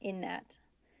go in that.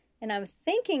 And I'm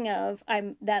thinking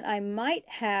that I might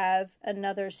have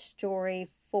another story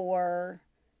for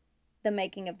the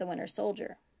making of the Winter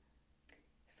Soldier,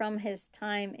 from his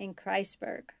time in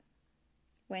Kreisberg,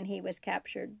 when he was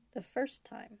captured the first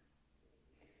time.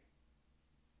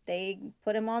 They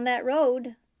put him on that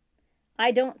road. I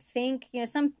don't think,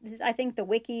 I think the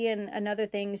wiki and other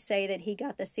things say that he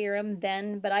got the serum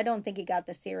then, but I don't think he got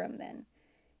the serum then.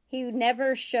 He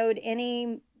never showed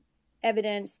any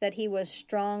evidence that he was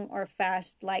strong or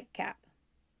fast like Cap.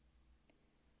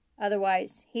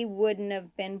 Otherwise, he wouldn't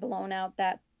have been blown out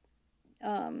that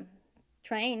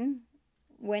train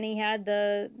when he had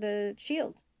the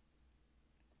shield,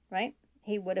 right?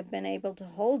 He would have been able to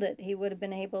hold it. He would have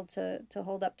been able to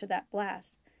hold up to that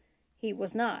blast. He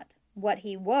was not. What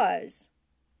he was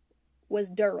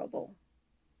durable.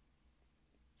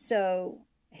 So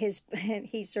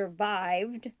he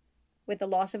survived, with the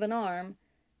loss of an arm,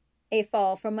 a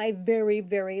fall from a very,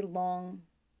 very long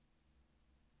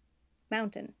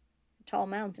mountain, tall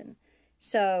mountain.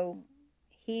 So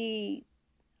he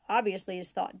obviously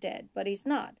is thought dead, but he's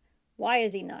not. Why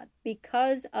is he not?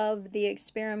 Because of the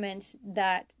experiments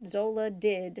that Zola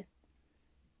did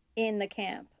in the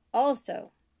camp.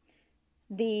 Also,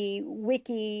 the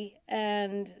wiki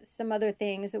and some other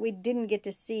things that we didn't get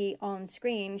to see on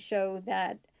screen show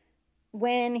that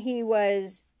when he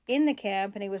was in the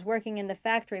camp and he was working in the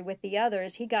factory with the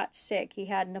others, he got sick. He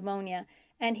had pneumonia,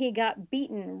 and he got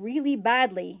beaten really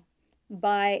badly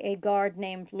by a guard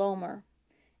named Lomer.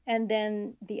 And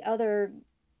then the other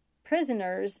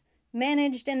prisoners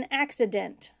managed an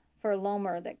accident for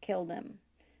Lomer that killed him.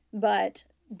 But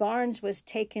Barnes was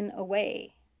taken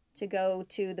away to go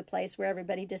to the place where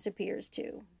everybody disappears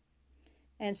to.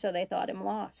 And so they thought him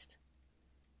lost.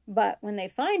 But when they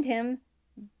find him,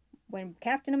 when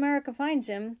Captain America finds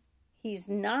him, he's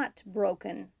not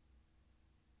broken.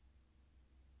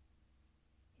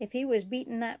 If he was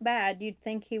beaten that bad, you'd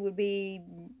think he would be,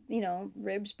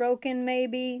 ribs broken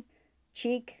maybe,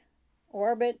 cheek,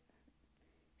 orbit,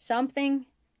 something.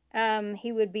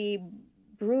 He would be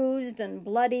bruised and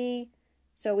bloody.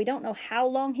 So we don't know how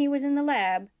long he was in the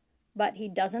lab, but he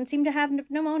doesn't seem to have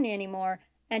pneumonia anymore,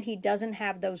 and he doesn't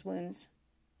have those wounds.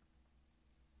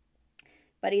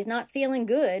 But he's not feeling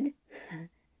good.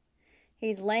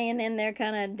 He's laying in there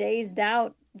kind of dazed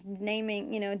out, naming,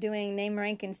 doing name,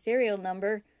 rank, and serial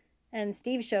number. And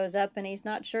Steve shows up and he's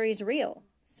not sure he's real.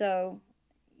 So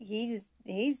he's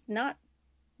not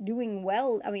doing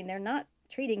well. I mean, they're not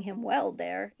treating him well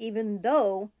there, even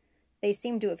though they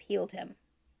seem to have healed him.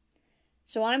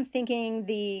 So I'm thinking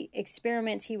the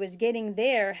experiments he was getting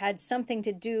there had something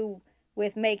to do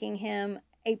with making him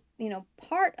a,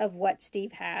 part of what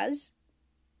Steve has,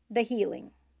 the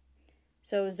healing.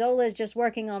 So Zola's just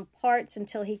working on parts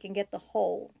until he can get the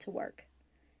whole to work.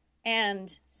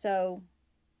 And so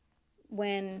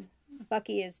when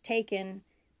Bucky is taken,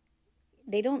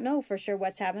 they don't know for sure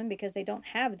what's happened because they don't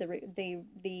have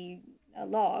the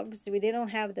logs. They don't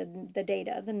have the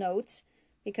data, the notes,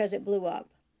 because it blew up.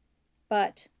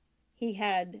 But he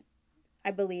had,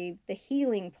 I believe, the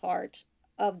healing part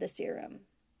of the serum,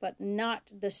 but not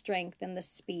the strength and the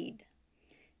speed.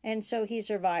 And so he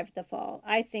survived the fall.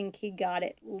 I think he got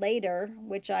it later,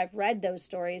 which I've read those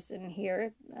stories in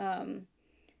here.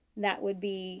 That would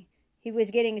be, he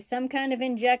was getting some kind of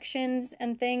injections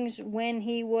and things when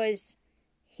he was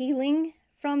healing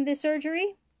from the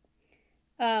surgery.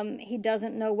 He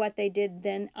doesn't know what they did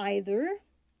then either.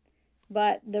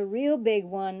 But the real big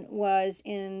one was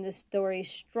in the story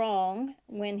Strong,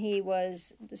 when he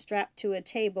was strapped to a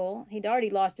table. He'd already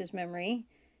lost his memory.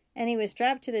 And he was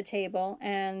strapped to the table,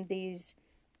 and these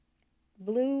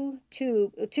blue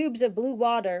tubes of blue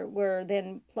water were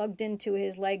then plugged into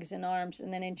his legs and arms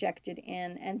and then injected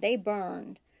in, and they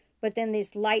burned. But then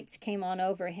these lights came on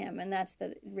over him, and that's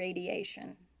the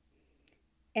radiation.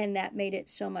 And that made it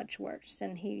so much worse.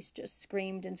 And he just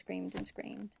screamed and screamed and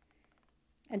screamed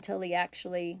until he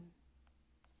actually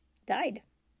died.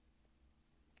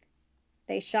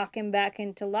 They shock him back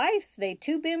into life, they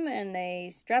tube him, and they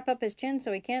strap up his chin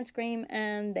so he can't scream,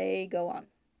 and they go on.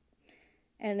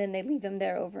 And then they leave him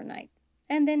there overnight.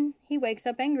 And then he wakes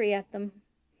up angry at them.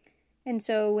 And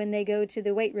so when they go to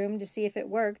the weight room to see if it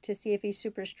worked, to see if he's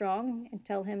super strong, and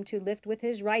tell him to lift with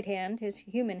his right hand, his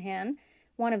human hand,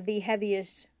 one of the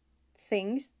heaviest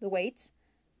things, the weights,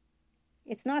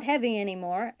 it's not heavy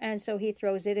anymore, and so he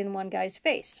throws it in one guy's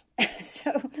face.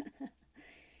 So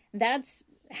that's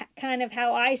kind of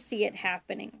how I see it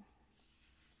happening.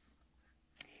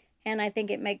 And I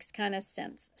think it makes kind of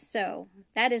sense. So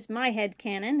that is my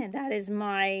headcanon, and that is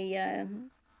my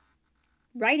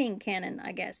writing canon,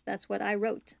 I guess. That's what I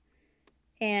wrote.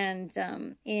 And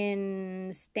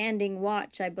in Standing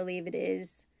Watch, I believe it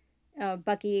is,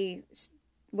 Bucky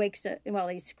wakes up, well,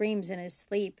 he screams in his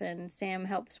sleep, and Sam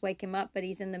helps wake him up, but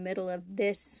he's in the middle of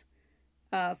this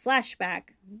flashback,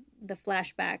 the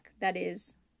flashback that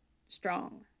is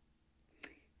Strong.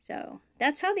 So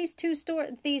that's how these two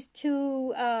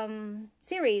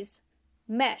series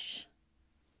mesh.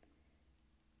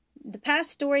 The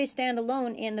past stories stand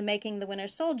alone in the Making the Winter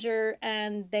Soldier,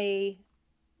 and they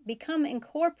become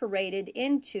incorporated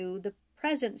into the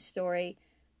present story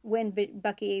when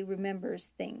Bucky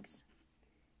remembers things.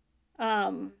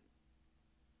 One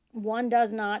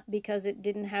does not, because it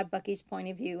didn't have Bucky's point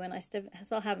of view, and I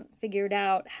still haven't figured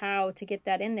out how to get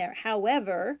that in there.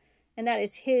 However, and that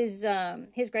is his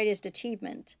greatest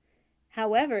achievement.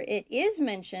 However, it is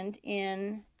mentioned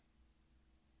in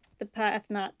The Path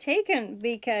Not Taken,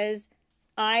 because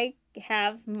I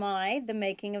have The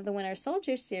Making of the Winter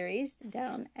Soldier series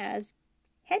down as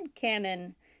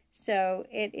headcanon. So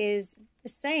it is the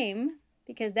same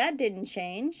because that didn't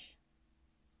change.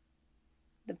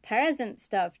 The present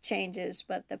stuff changes,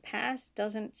 but the past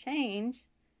doesn't change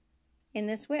in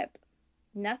this whip.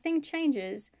 Nothing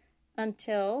changes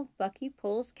until Bucky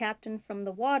pulls Captain from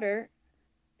the water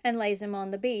and lays him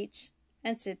on the beach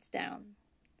and sits down.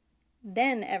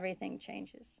 Then everything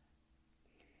changes.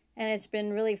 And it's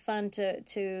been really fun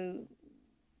to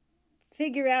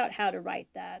figure out how to write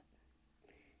that.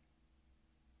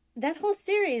 That whole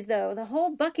series, though, the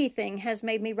whole Bucky thing has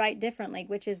made me write differently,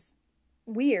 which is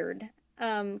weird.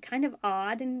 Kind of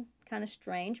odd and kind of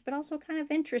strange, but also kind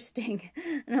of interesting.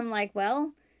 And I'm like,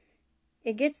 well,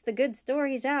 it gets the good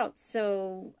stories out,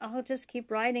 so I'll just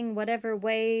keep writing whatever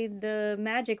way the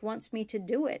magic wants me to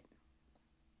do it.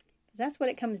 That's what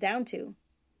it comes down to.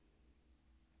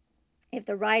 If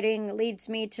the writing leads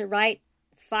me to write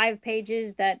 5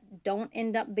 pages that don't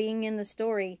end up being in the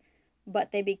story,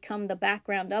 but they become the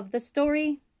background of the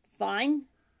story, fine.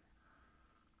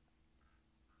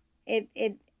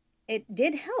 It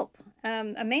did help.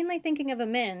 I'm mainly thinking of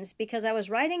amends because I was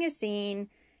writing a scene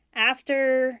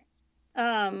after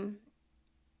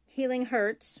Healing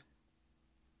Hurts,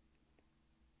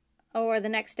 or the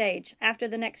next stage. After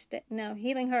the next, no,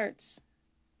 Healing Hurts.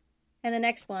 And the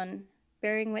next one,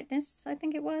 Bearing Witness, I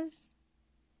think it was.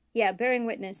 Yeah, Bearing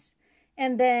Witness.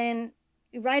 And then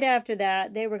right after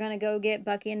that, they were going to go get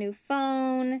Bucky a new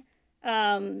phone.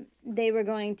 They were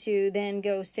going to then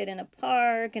go sit in a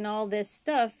park and all this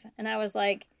stuff. And I was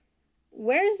like,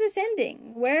 where's this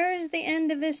ending? Where's the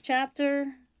end of this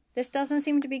chapter? This doesn't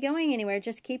seem to be going anywhere. It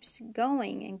just keeps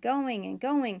going and going and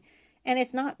going. And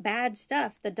it's not bad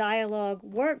stuff. The dialogue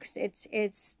works. It's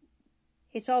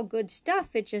all good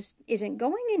stuff. It just isn't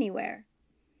going anywhere.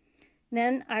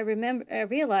 Then I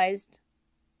realized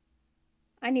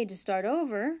I need to start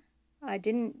over. I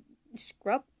didn't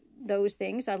scrub those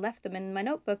things. I left them in my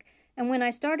notebook. And when I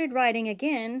started writing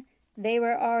again, they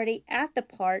were already at the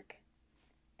park.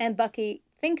 And Bucky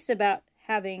thinks about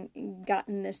having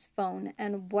gotten this phone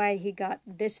and why he got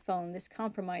this phone, this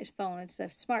compromised phone. It's a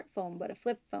smartphone, but a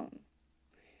flip phone.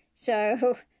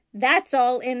 So that's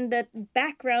all in the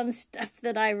background stuff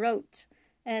that I wrote.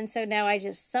 And so now I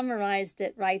just summarized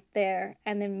it right there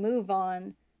and then move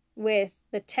on with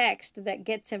the text that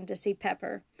gets him to see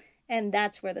Pepper. And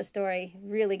that's where the story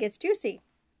really gets juicy.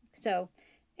 So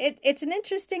it's an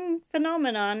interesting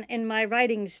phenomenon in my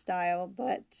writing style,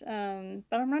 but I'm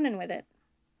running with it.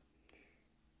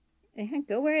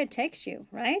 Go where it takes you,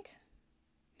 right?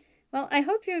 Well, I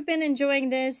hope you've been enjoying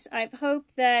this. I hope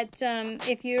that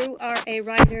if you are a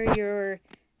writer, you're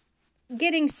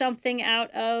getting something out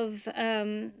of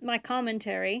my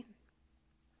commentary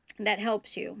that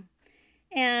helps you.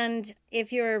 And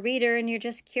if you're a reader and you're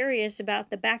just curious about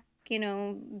the background,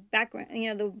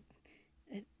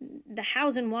 the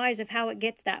hows and whys of how it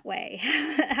gets that way,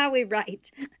 how we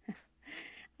write,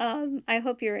 I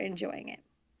hope you're enjoying it.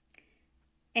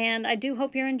 And I do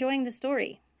hope you're enjoying the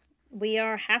story. We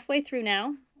are halfway through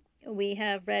now. We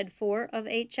have read 4 of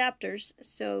 8 chapters,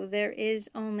 so there is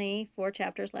only 4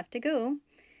 chapters left to go.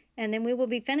 And then we will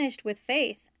be finished with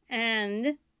Faith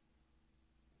and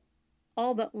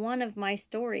all but one of my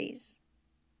stories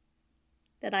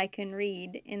that I can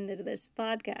read into this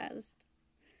podcast.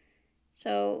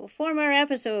 So 4 more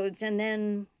episodes, and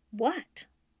then what?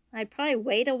 I'd probably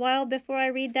wait a while before I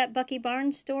read that Bucky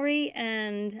Barnes story,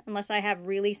 and unless I have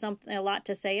really a lot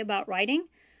to say about writing,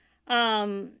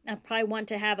 I probably want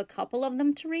to have a couple of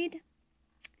them to read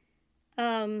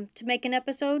to make an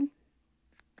episode.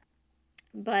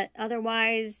 But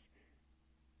otherwise,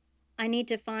 I need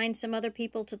to find some other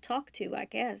people to talk to, I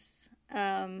guess.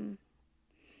 I'll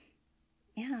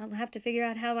have to figure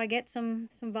out how I get some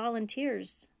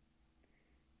volunteers.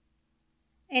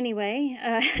 Anyway,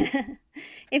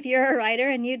 if you're a writer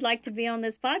and you'd like to be on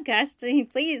this podcast,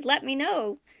 please let me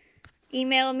know.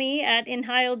 Email me at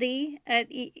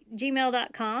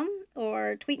inhildi@gmail.com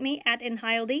or tweet me at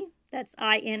inhildi. That's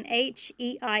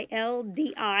INHEILDI.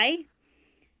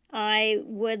 I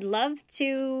would love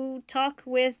to talk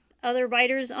with other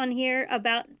writers on here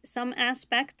about some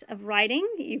aspect of writing.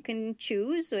 You can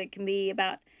choose, so it can be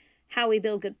about how we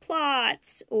build good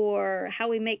plots or how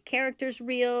we make characters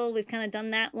real. We've kind of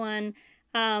done that one.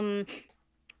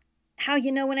 How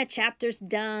you know when a chapter's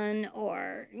done,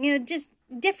 or, just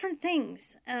different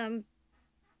things.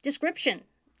 Description.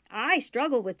 I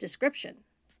struggle with description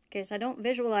because I don't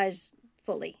visualize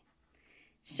fully.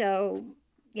 So,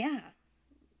 yeah,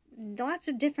 lots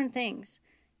of different things.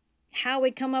 How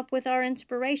we come up with our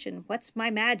inspiration. What's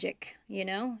my magic?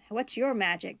 What's your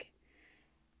magic?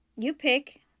 You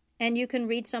pick, and you can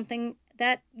read something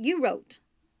that you wrote,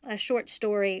 a short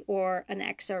story or an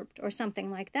excerpt or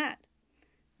something like that.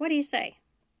 What do you say?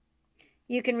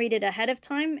 You can read it ahead of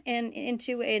time and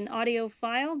into an audio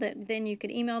file that then you could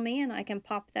email me and I can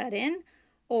pop that in.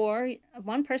 Or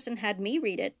one person had me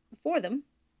read it for them,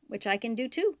 which I can do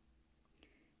too.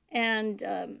 And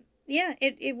yeah,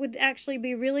 it would actually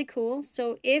be really cool.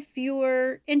 So if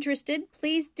you're interested,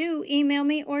 please do email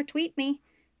me or tweet me.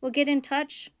 We'll get in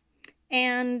touch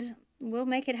and we'll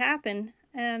make it happen.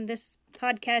 And this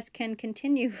podcast can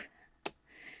continue.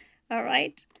 All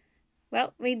right.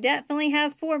 Well, we definitely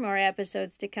have 4 more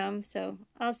episodes to come, so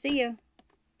I'll see you.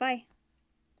 Bye.